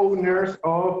the owners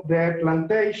of the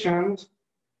plantations.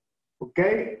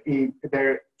 Okay,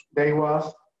 they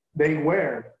was they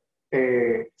were.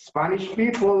 Spanish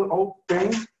people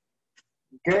often,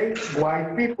 okay,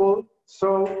 white people,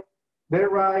 so the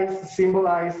rice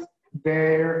symbolized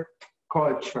their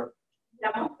culture.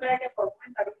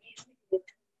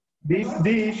 This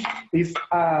dish is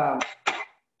a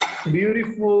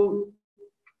beautiful,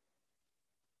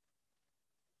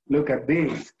 look at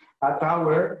this, a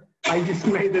tower. I just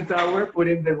made the tower,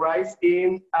 putting the rice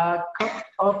in a cup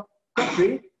of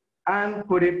coffee and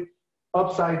put it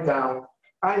upside down.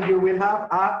 And you will have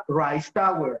a rice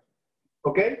tower,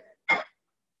 okay?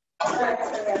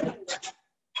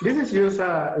 This is just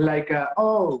like,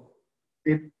 oh,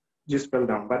 it just fell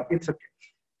down, but it's okay.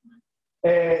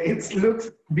 It looks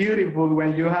beautiful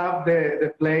when you have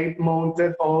the plate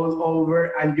mounted all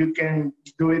over and you can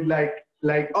do it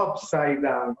like upside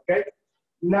down, okay?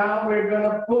 Now we're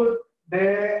gonna put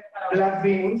the black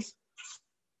beans.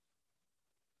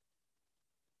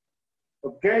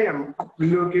 Okay, I'm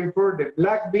looking for the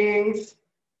black beans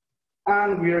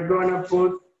and we're gonna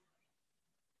put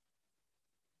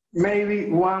maybe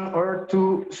 1 or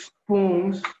 2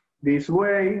 spoons this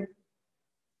way.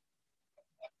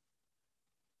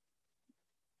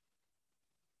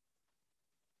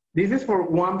 This is for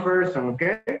 1 person,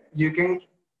 okay? You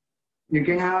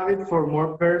can have it for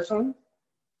more persons,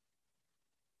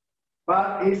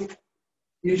 but it's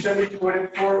usually put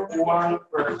it for 1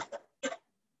 person.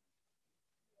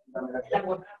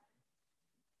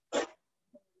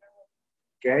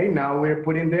 Okay, now we're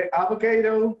putting the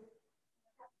avocado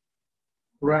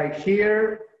right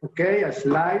here. Okay, a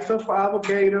slice of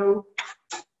avocado.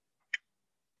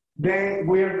 Then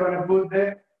we're gonna put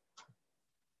the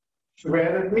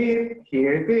shredded meat.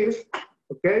 Here it is,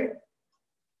 okay?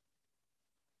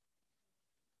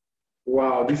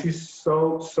 Wow, this is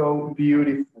so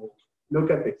beautiful.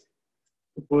 Look at this.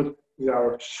 We put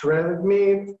our shredded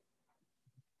meat.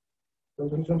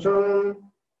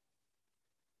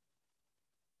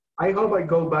 I hope I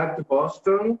go back to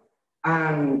Boston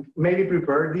and maybe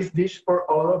prepare this dish for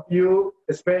all of you,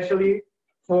 especially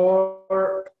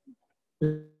for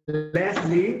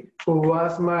Leslie, who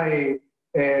was my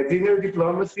dinner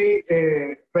diplomacy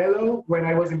fellow when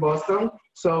I was in Boston.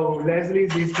 So Leslie,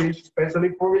 this dish especially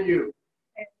for you.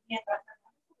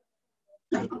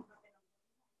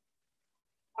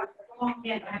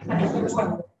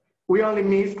 We only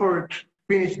need for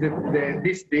finish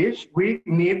this dish. We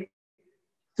need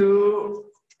to,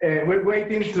 we're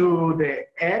waiting to the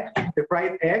egg, the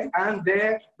fried egg, and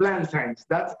the plantains.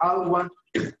 That's all what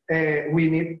we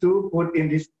need to put in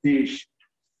this dish.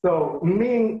 So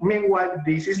meanwhile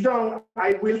this is done,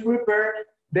 I will prepare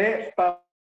the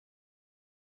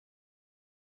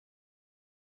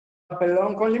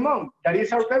papelón con limón. That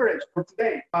is our beverage for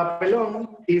today.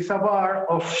 Papelón is a bar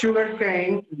of sugar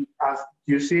cane, as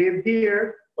you see it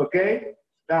here, okay?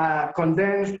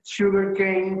 Condensed sugar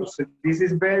cane. So this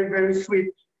is very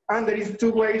sweet. And there is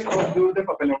 2 ways of doing the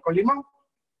papelón con limón.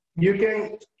 You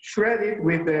can shred it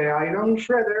with the iron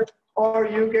shredder, or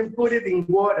you can put it in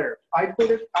water. I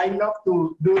love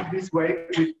to do it this way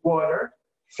with water.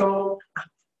 So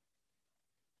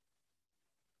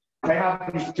I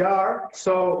have this jar,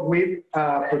 so we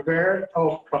prepare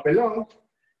of papelón.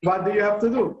 What do you have to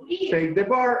do? Take the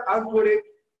bar and put it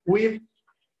with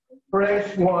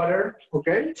fresh water,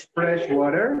 okay? Fresh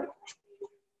water.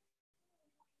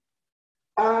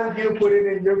 And you put it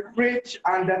in your fridge,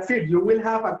 and that's it. You will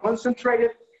have a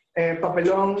concentrated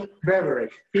papelón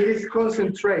beverage. It is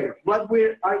concentrated. What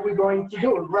are we going to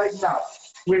do right now?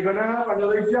 We're gonna have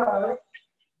another jar.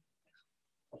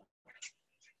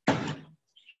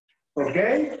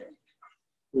 Okay,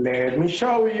 let me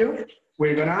show you.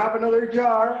 We're gonna have another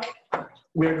jar.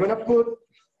 We're gonna put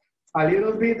a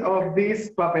little bit of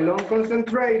this papelón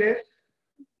concentrated,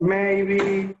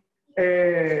 maybe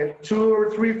 2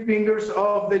 or 3 fingers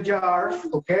of the jar,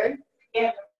 okay?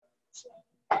 Yeah.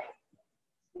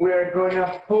 We're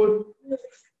gonna put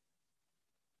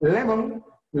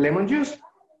lemon juice,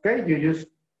 okay? You just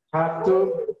have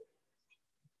to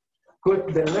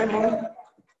put the lemon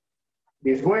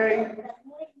this way.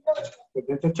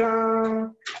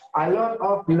 A lot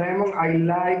of lemon. I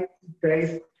like to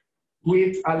taste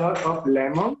with a lot of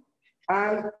lemon,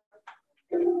 and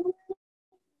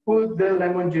put the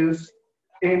lemon juice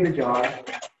in the jar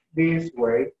this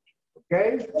way,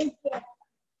 okay?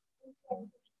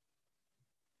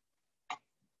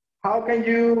 How can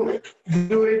you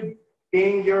do it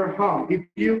in your home? If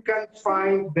you can't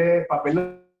find the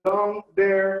papelón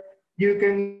there, you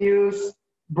can use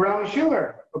brown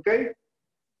sugar, okay?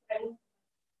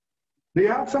 Do you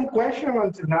have some question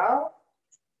until now?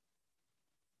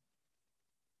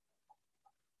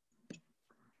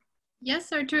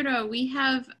 Yes, Arturo, we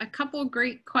have a couple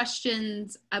great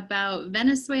questions about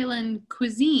Venezuelan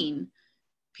cuisine.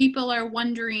 People are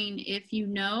wondering if you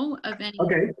know of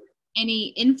any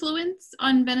influence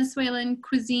on Venezuelan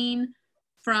cuisine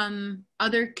from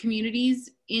other communities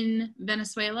in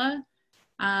Venezuela,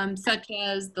 such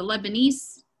as the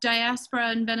Lebanese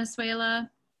diaspora in Venezuela,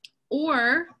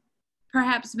 or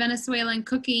perhaps Venezuelan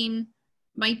cooking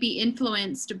might be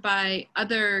influenced by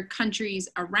other countries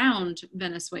around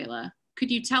Venezuela. Could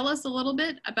you tell us a little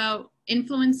bit about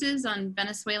influences on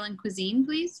Venezuelan cuisine,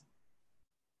 please?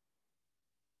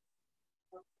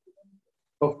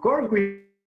 Of course, we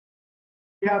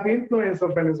have influence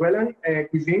of Venezuelan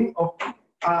cuisine of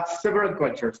several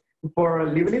cultures. For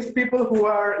Lebanese people who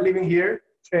are living here,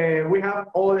 we have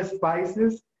all the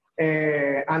spices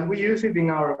and we use it in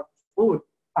our food.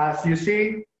 As you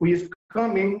see, we use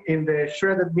cumin in the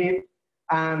shredded meat,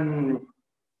 and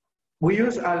we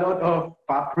use a lot of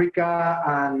paprika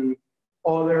and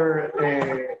other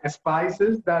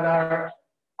spices that are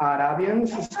Arabian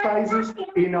spices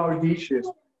in our dishes.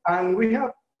 And we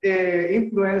have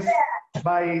influenced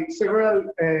by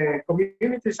several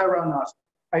communities around us.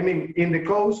 I mean, in the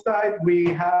coast side, we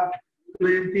have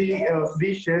plenty of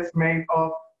dishes made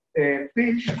of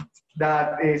fish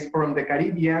that is from the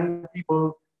Caribbean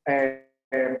people.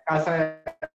 As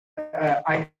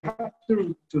I have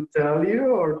to tell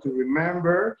you or to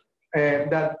remember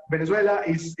that Venezuela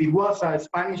was a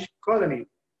Spanish colony.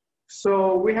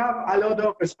 So we have a lot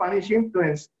of Spanish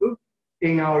influence too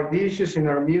in our dishes, in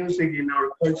our music, in our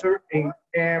culture, in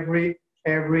every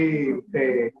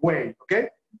way, okay?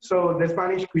 So the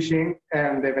Spanish cuisine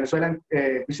and the Venezuelan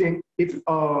cuisine,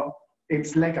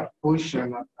 it's like a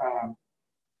fusion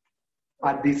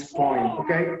at this point,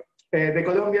 okay? The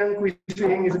Colombian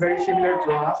cuisine is very similar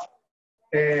to us.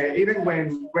 Even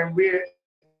when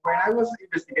I was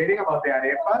investigating about the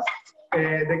arepas,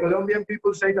 the Colombian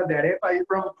people say that the arepa is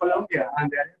from Colombia and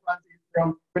the arepa is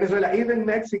from Venezuela. Even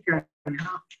Mexican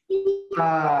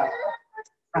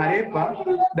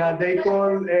arepa that they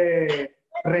call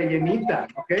rellenita,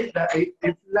 okay? That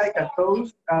it's like a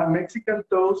toast, Mexican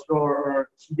toast, or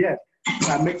yes,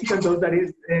 a Mexican toast that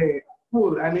is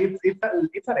full, and it's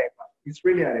arepa. It's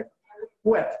really arepa.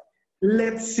 Well,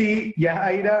 let's see,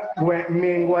 Yajaira,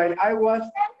 meanwhile I was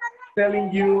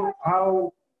telling you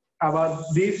how about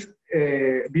this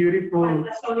beautiful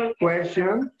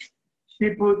question.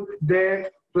 She put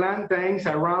the plantains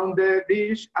around the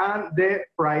dish and the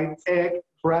fried egg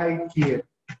right here.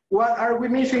 What are we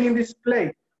missing in this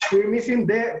plate? We're missing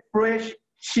the fresh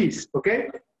cheese, okay?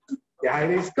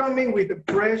 Yajaira is coming with the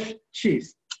fresh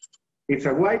cheese. It's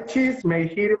a white cheese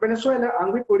made here in Venezuela,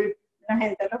 and we put it.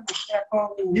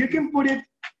 You can put it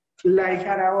like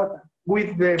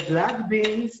with the black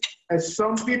beans.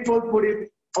 Some people put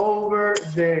it over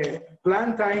the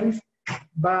plantains,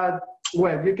 but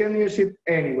well, you can use it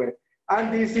anyway.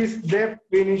 And this is the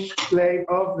finished plate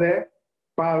of the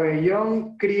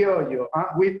pabellón criollo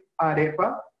with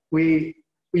arepa. We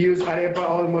use arepa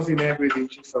almost in every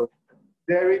dish. So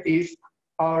there it is,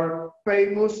 our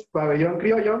famous pabellón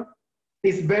criollo.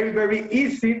 It's very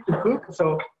easy to cook.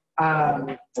 So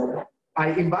I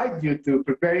invite you to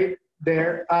prepare it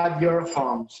there at your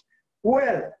homes.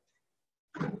 Well,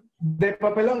 the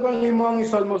papelón con limón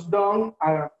is almost done.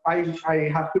 I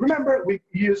have to remember we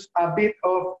use a bit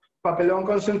of papelón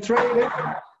concentrated.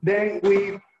 Then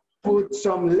we put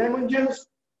some lemon juice,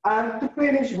 and to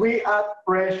finish we add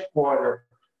fresh water.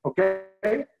 Okay?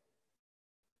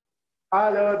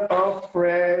 A lot of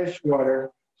fresh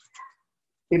water.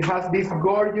 It has this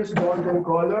gorgeous golden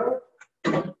color.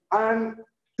 And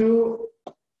to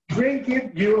drink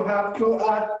it, you have to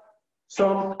add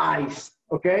some ice,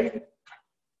 okay?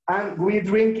 And we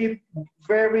drink it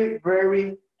very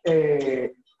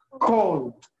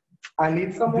cold. And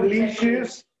it's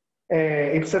delicious.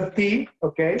 It's a tea,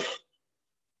 okay?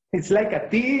 It's like a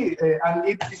tea, and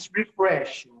it's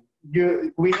refreshing.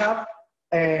 We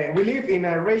live in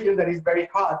a region that is very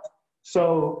hot,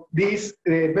 so this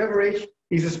beverage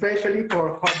is especially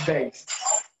for hot days.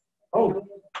 Oh,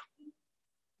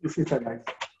 this is a nice.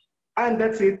 And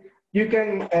that's it. You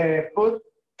can put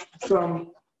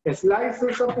some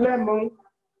slices of lemon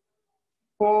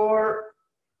for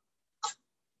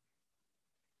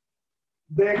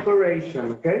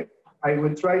decoration, okay? I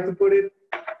will try to put it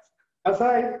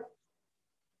aside.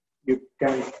 You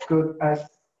can put a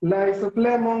slice of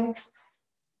lemon.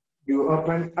 You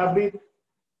open a bit,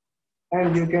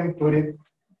 and you can put it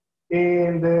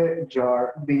in the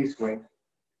jar this way.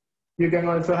 You can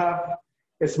also have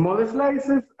small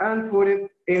slices and put it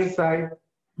inside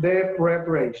the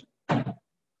preparation.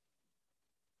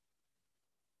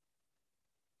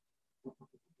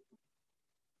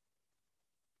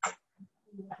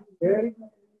 Okay.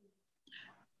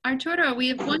 Arturo, we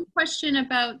have one question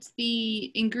about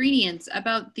the ingredients,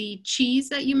 about the cheese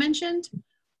that you mentioned.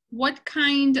 What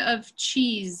kind of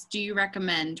cheese do you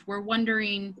recommend? We're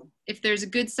wondering if there's a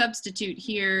good substitute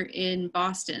here in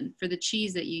Boston for the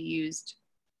cheese that you used.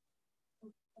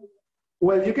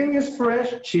 Well, you can use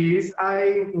fresh cheese.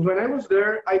 When I was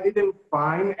there, I didn't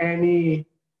find any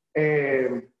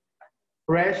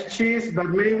fresh cheese, but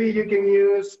maybe you can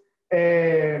use,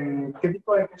 ¿qué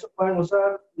tipo de queso pueden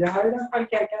usar, Yajaira?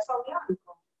 Cualquier queso blanco.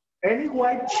 Any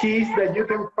white cheese that you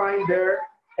can find there,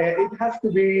 it has to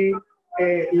be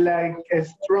like a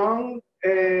strong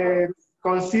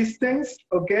consistency,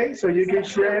 okay? So you can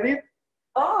shred it,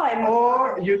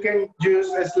 or you can use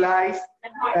a slice,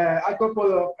 a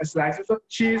couple of slices of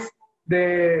cheese,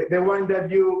 the one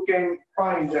that you can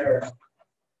find there.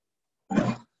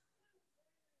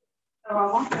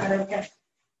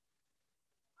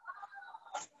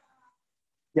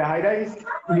 Yajaira is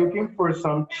looking for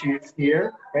some cheese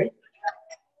here, okay?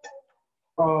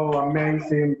 Oh,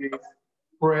 amazing, this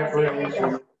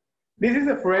preparation. This is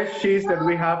a fresh cheese that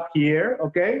we have here,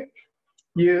 okay?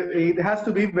 It has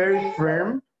to be very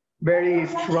firm, very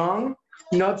strong,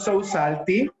 not so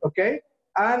salty, okay?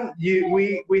 And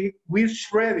we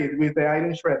shred it with the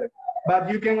iron shredder. But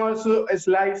you can also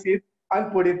slice it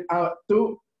and put it out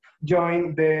to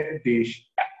join the dish.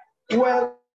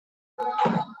 Well,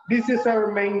 this is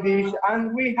our main dish,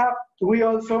 and we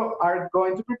also are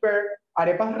going to prepare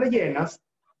arepas rellenas.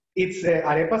 It's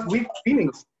arepas with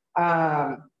fillings.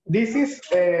 This is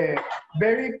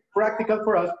very practical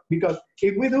for us because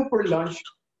if we do for lunch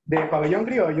the pabellón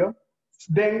criollo,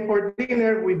 then for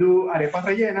dinner we do arepas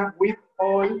rellenas with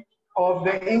all of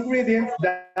the ingredients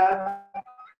that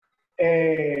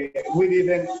we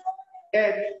didn't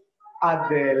eat at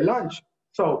the lunch.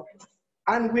 So,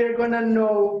 and we're gonna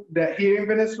know that here in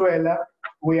Venezuela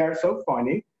we are so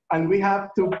funny, and we have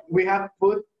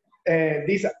put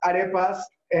these arepas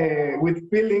with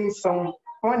filling some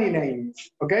funny names,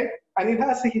 okay? And it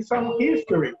has some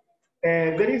history.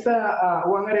 There is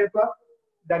one arepa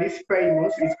that is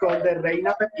famous. It's called the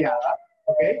Reina Pepiada,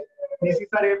 okay? This is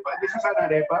an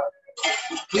arepa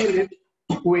filled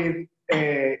with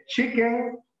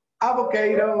chicken,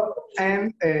 avocado,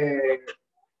 and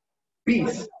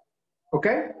peas,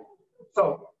 okay?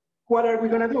 So what are we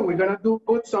gonna do? We're gonna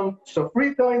put some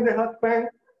sofrito in the hot pan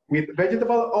with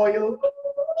vegetable oil,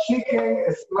 chicken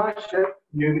smashed.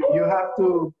 You have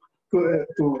to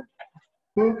cook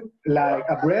like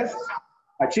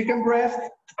a chicken breast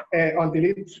until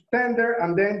it's tender,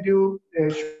 and then you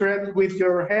shred it with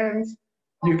your hands.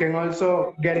 You can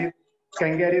also get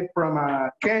it from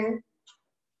a can.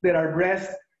 There are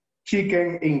breast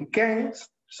chicken in cans,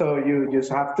 so you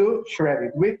just have to shred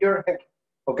it with your hand,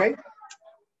 okay?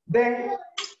 Then,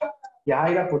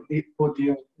 Yajaira, put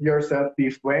yourself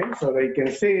this way so they can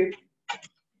see it.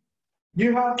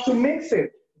 You have to mix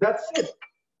it. That's it.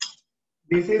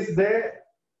 This is the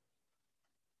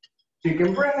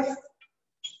chicken breast.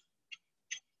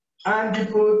 And you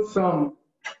put some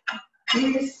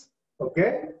peas,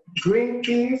 okay? Green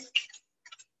peas.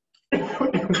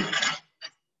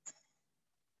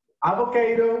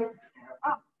 Avocado.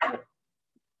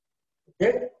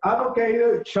 Okay?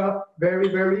 Avocado chopped very,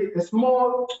 very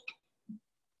small.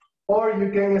 Or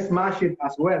you can smash it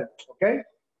as well, okay?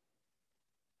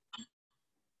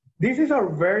 This is our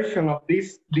version of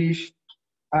this dish,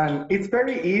 and it's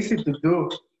very easy to do.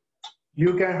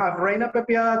 You can have Reina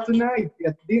Pepiada tonight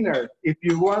at dinner if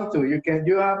you want to. You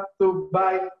have to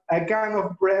buy a can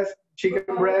of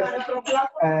chicken breast,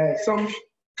 some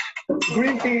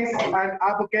green peas, and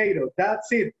avocado.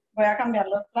 That's it. Voy a cambiar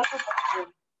los platos.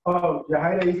 Oh,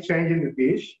 Yajaira is changing the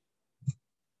dish.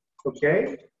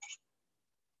 Okay.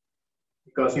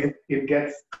 Because it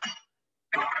gets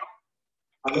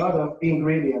a lot of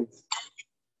ingredients.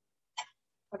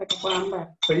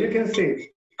 So you can see,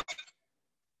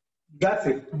 that's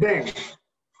it. Then,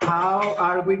 how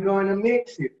are we going to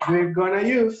mix it? We're going to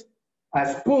use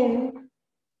a spoon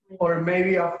or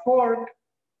maybe a fork.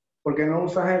 ¿Por qué no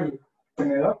usas el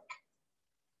tenedor?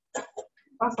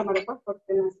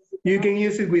 You can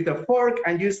use it with a fork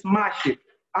and you smash it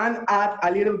and add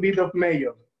a little bit of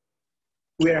mayo.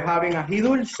 We are having ají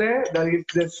dulce, that is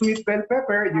the sweet bell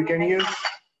pepper. You can use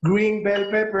green bell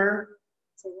pepper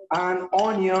and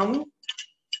onion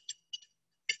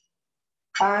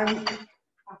and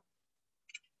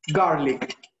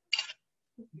garlic.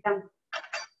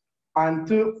 And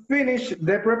to finish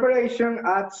the preparation,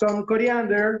 add some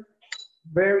coriander,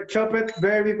 chop it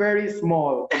very, very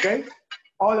small, okay?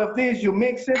 All of this, you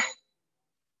mix it,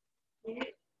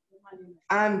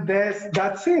 and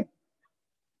that's it.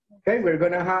 Okay, we're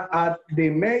gonna add the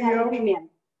mayo,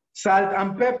 salt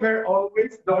and pepper.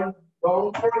 Always don't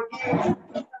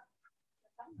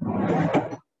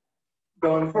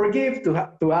forgive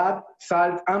to add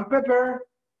salt and pepper.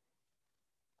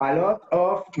 A lot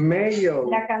of mayo.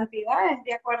 La cantidad es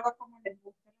de acuerdo a cómo les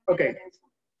gusta. Okay.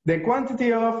 The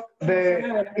quantity of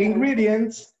the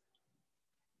ingredients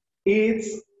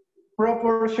is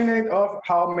proportionate of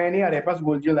how many arepas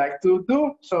would you like to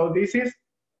do. So this is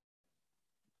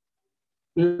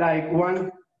like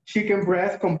one chicken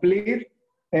breast complete,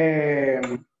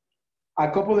 a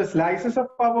couple of slices of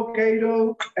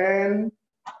avocado, and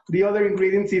the other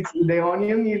ingredients, it's the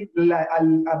onion,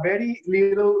 a very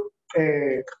little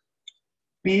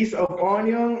piece of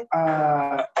onion,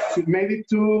 maybe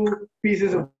 2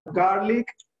 pieces of garlic,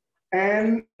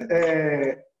 and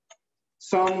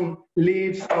some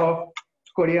leaves of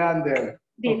coriander.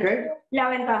 Okay? La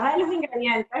ventaja de los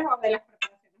ingredientes o de las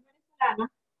preparaciones venezolanas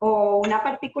o una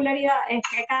particularidad es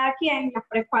que cada quien las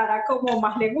prepara como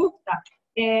más le gusta.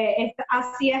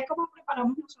 Así es como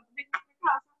preparamos nosotros en nuestra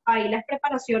casa. Ahí las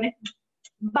preparaciones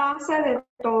base de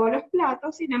todos los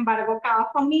platos, sin embargo,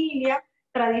 cada familia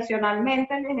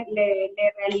tradicionalmente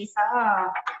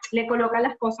le coloca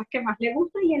las cosas que más le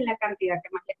gustan y en la cantidad que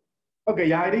más le gusta. Okay,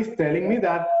 Yajaira is telling me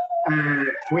that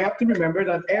we have to remember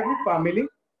that every family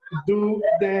do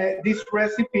these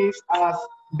recipes as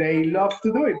they love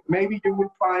to do it. Maybe you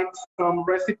will find some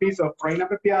recipes of reina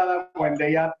pepiada when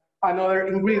they add another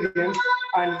ingredient,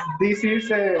 and this is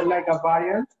like a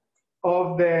variant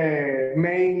of the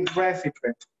main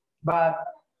recipe. But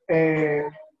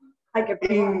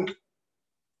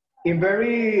in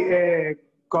very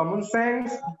common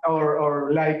sense,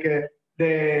 or like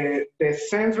the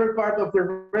central part of the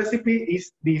recipe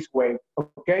is this way,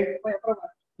 okay?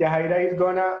 Yajaira is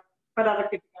gonna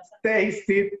taste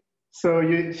it so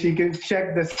she can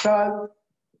check the salt.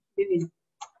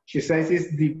 She says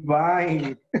it's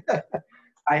divine.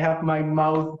 I have my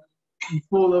mouth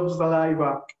full of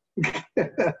saliva.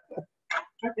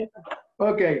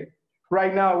 Okay,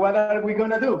 right now, what are we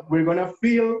gonna do? We're gonna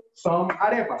fill some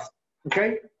arepas,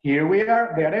 okay? Here we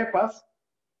are, the arepas.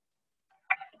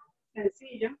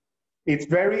 Sencillo. It's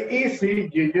very easy.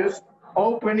 You just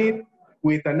open it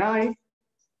with a knife,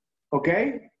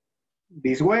 okay?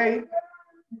 This way.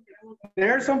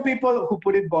 There are some people who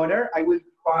put it butter. I will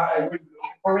look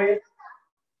for it.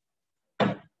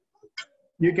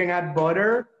 You can add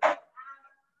butter.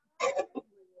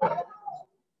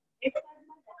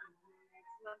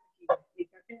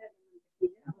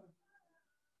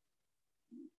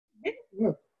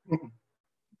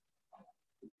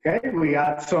 Okay, we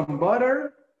add some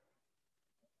butter.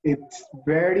 It's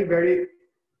very, very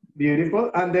beautiful.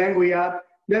 And then we add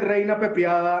the reina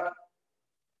pepiada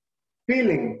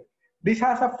filling. This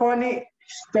has a funny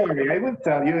story. I will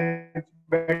tell you, it's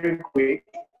very quick.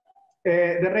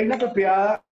 The reina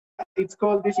pepiada, it's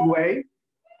called this way.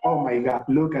 Oh my God,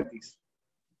 look at this.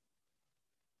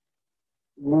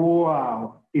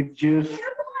 Wow, it just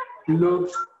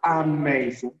looks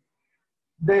amazing.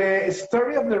 The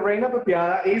story of the reina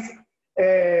pepiada is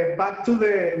back to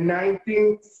the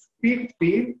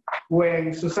 1950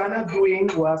 when Susana Duin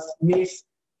was Miss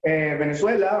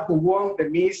Venezuela, who won the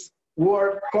Miss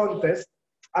World contest,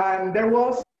 and there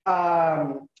was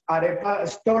arepa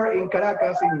store in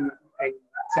Caracas in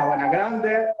Sabana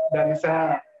Grande. That is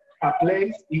a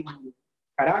place in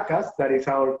Caracas, that is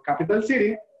our capital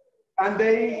city, and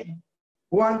they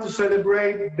want to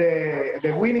celebrate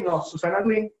the winning of Susana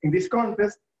Duin in this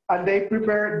contest, and they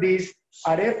prepare this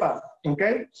arepa,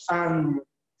 okay? And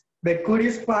the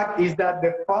curious fact is that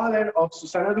the father of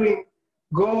Susana Duin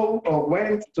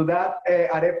went to that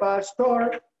arepa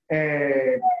store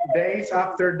days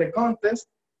after the contest,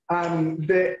 and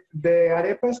the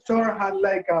arepa store had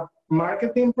like a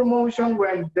marketing promotion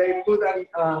when they put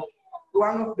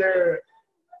one of their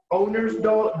owner's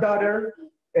daughter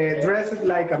dressed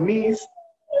like a miss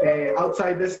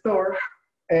outside the store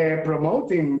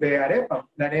promoting the arepa.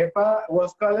 The arepa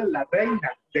was called La Reina,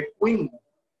 the queen.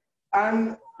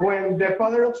 And when the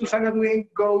father of Susana Duin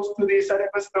goes to this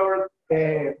arepa store,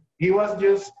 he was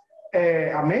just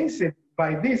amazed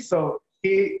by this. So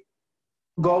he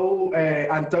go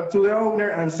and talk to the owner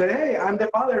and say, hey, I'm the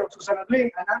father of Susana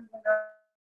Duin, and I'm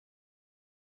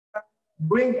gonna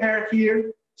bring her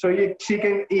here so she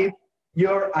can eat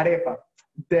your arepa.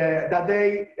 That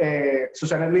day,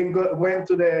 Susana Duin went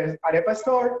to the arepa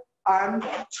store and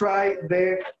tried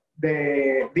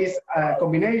this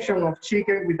combination of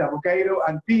chicken with avocado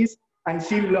and peas, and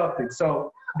she loved it.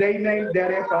 So they named the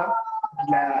arepa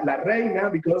La Reina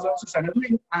because of Susana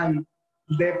Duin, and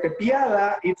the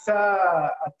pepiada, it's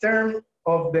a term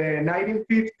of the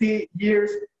 1950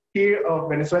 years here of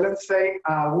Venezuelan saying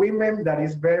women that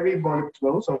is very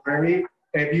voluptuous, so very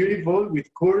beautiful with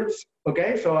curves,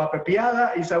 okay? So a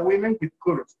pepiada is a woman with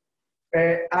curves.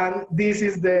 And this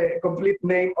is the complete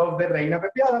name of the Reina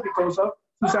Pepiada because of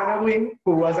Susana Wynn,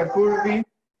 who was a curvy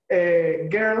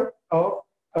girl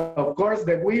of course,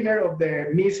 the winner of the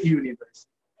Miss Universe.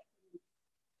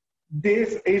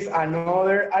 This is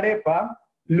another arepa.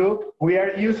 Look, we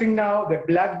are using now the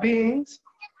black beans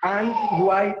and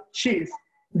white cheese.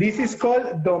 This is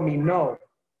called domino.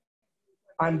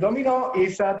 And domino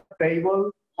is a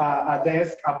table, a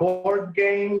desk, a board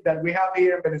game that we have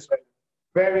here in Venezuela.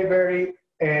 Very, very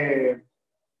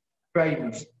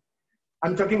famous.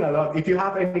 I'm talking a lot. If you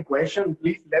have any question,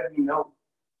 please let me know.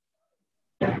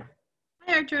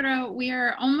 Hi, Arturo. We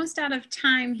are almost out of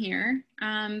time here,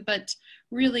 but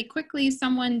really quickly,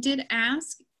 someone did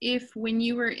ask if when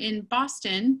you were in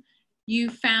Boston, you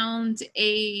found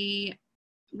a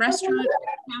restaurant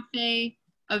or cafe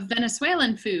of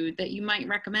Venezuelan food that you might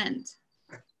recommend.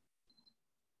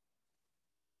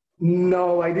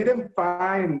 No, I didn't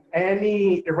find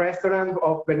any restaurant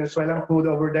of Venezuelan food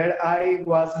over there. I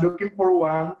was looking for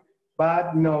one,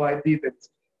 but no, I didn't.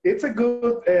 It's a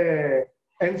good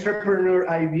entrepreneur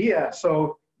idea.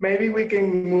 So maybe we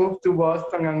can move to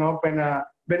Boston and open a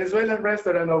Venezuelan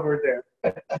restaurant over there.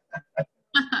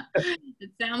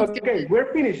 It sounds okay, good.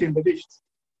 We're finishing the dishes.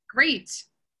 Great.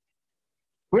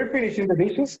 We're finishing the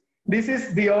dishes. This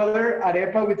is the other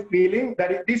arepa with filling.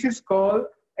 This is called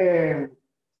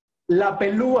La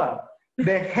Pelúa,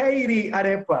 the hairy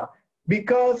arepa.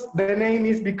 Because the name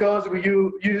is because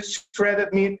you use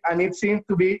shredded meat and it seems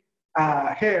to be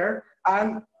hair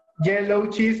and yellow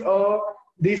cheese, or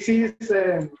this is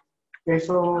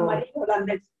queso.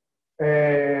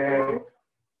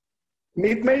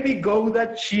 It may be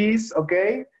Gouda cheese,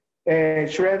 okay,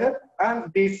 shredded,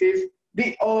 and this is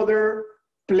the other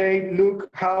plate. Look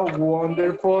how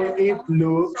wonderful it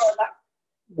looks.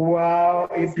 Wow,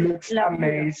 it looks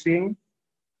amazing.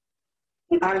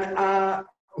 And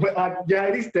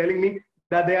Yajaira is telling me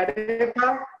that the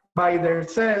arepa by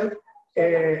themselves,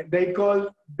 they call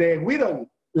the widow,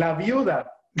 la viuda,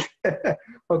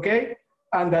 okay?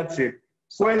 And that's it.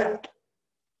 Well,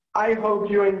 I hope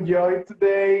you enjoyed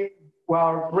today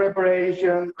our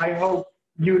preparation. I hope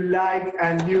you like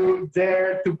and you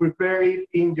dare to prepare it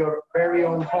in your very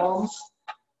own homes.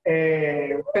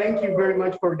 Thank you very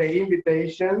much for the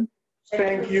invitation.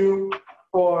 Thank you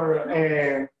for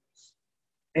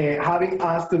having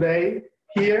us today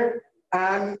here.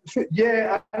 And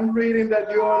yeah, I'm reading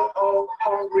that you are all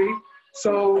hungry.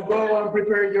 So go and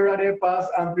prepare your arepas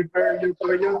and prepare your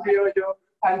pabellón criollo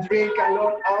and drink a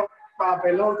lot of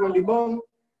papelón con limón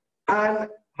and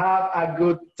have a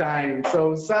good time.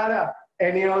 So Sara,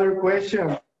 any other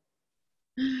question?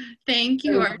 Thank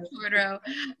you, Arturo.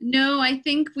 No, I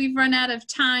think we've run out of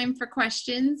time for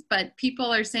questions, but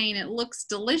people are saying it looks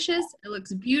delicious, it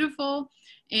looks beautiful,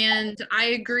 and I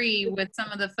agree with some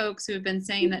of the folks who have been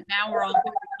saying that now we're all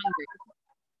very hungry.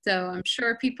 So I'm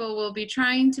sure people will be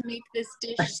trying to make this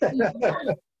dish soon.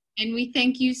 And we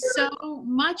thank you so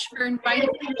much for inviting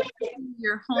us to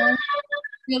your home.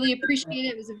 Really appreciate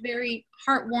it. It was a very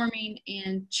heartwarming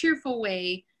and cheerful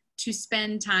way to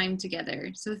spend time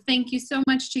together. So thank you so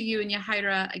much to you and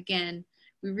Yajaira again.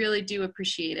 We really do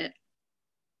appreciate it.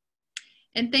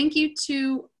 And thank you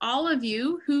to all of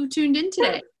you who tuned in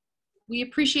today. We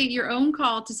appreciate your own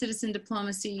call to citizen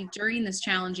diplomacy during this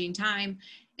challenging time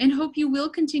and hope you will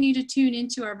continue to tune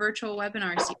into our virtual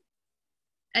webinar series.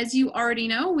 As you already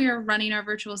know, we are running our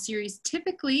virtual series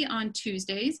typically on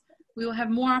Tuesdays. We will have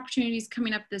more opportunities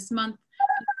coming up this month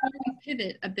before we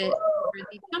pivot a bit over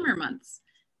the summer months.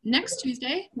 Next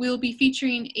Tuesday, we'll be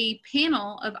featuring a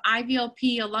panel of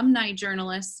IVLP alumni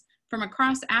journalists from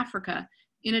across Africa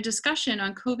in a discussion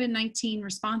on COVID-19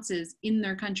 responses in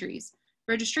their countries.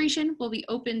 Registration will be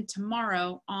open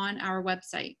tomorrow on our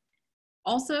website.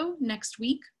 Also, next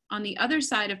week, on the other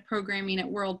side of programming at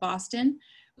World Boston,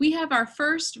 we have our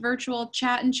first virtual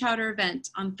Chat and Chowder event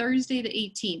on Thursday the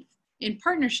 18th in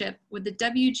partnership with the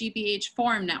WGBH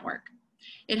Forum Network.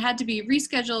 It had to be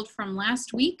rescheduled from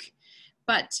last week,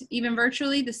 but even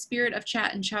virtually, the spirit of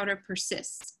Chat and Chowder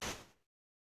persists.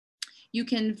 You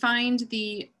can find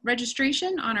the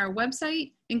registration on our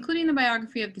website, including the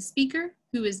biography of the speaker,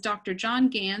 who is Dr. John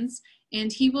Gans,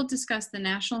 and he will discuss the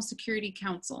National Security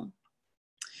Council.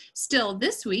 Still,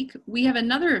 this week, we have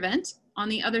another event on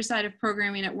the other side of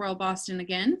programming at World Boston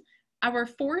again, our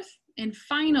fourth and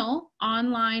final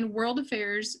online World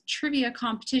Affairs trivia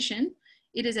competition.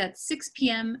 It is at 6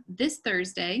 p.m. this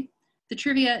Thursday. The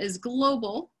trivia is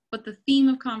global but the theme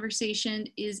of conversation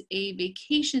is a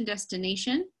vacation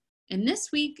destination. And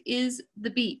this week is the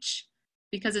beach,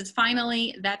 because it's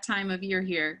finally that time of year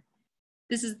here.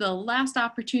 This is the last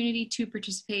opportunity to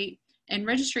participate, and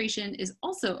registration is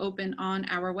also open on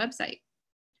our website.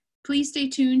 Please stay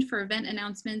tuned for event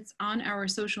announcements on our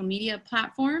social media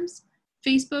platforms,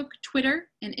 Facebook, Twitter,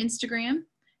 and Instagram,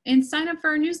 and sign up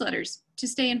for our newsletters to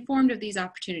stay informed of these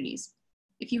opportunities.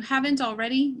 If you haven't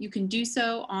already, you can do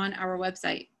so on our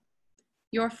website.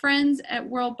 Your friends at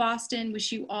World Boston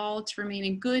wish you all to remain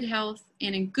in good health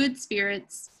and in good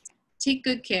spirits. Take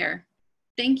good care.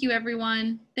 Thank you,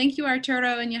 everyone. Thank you,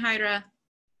 Arturo and Yajaira.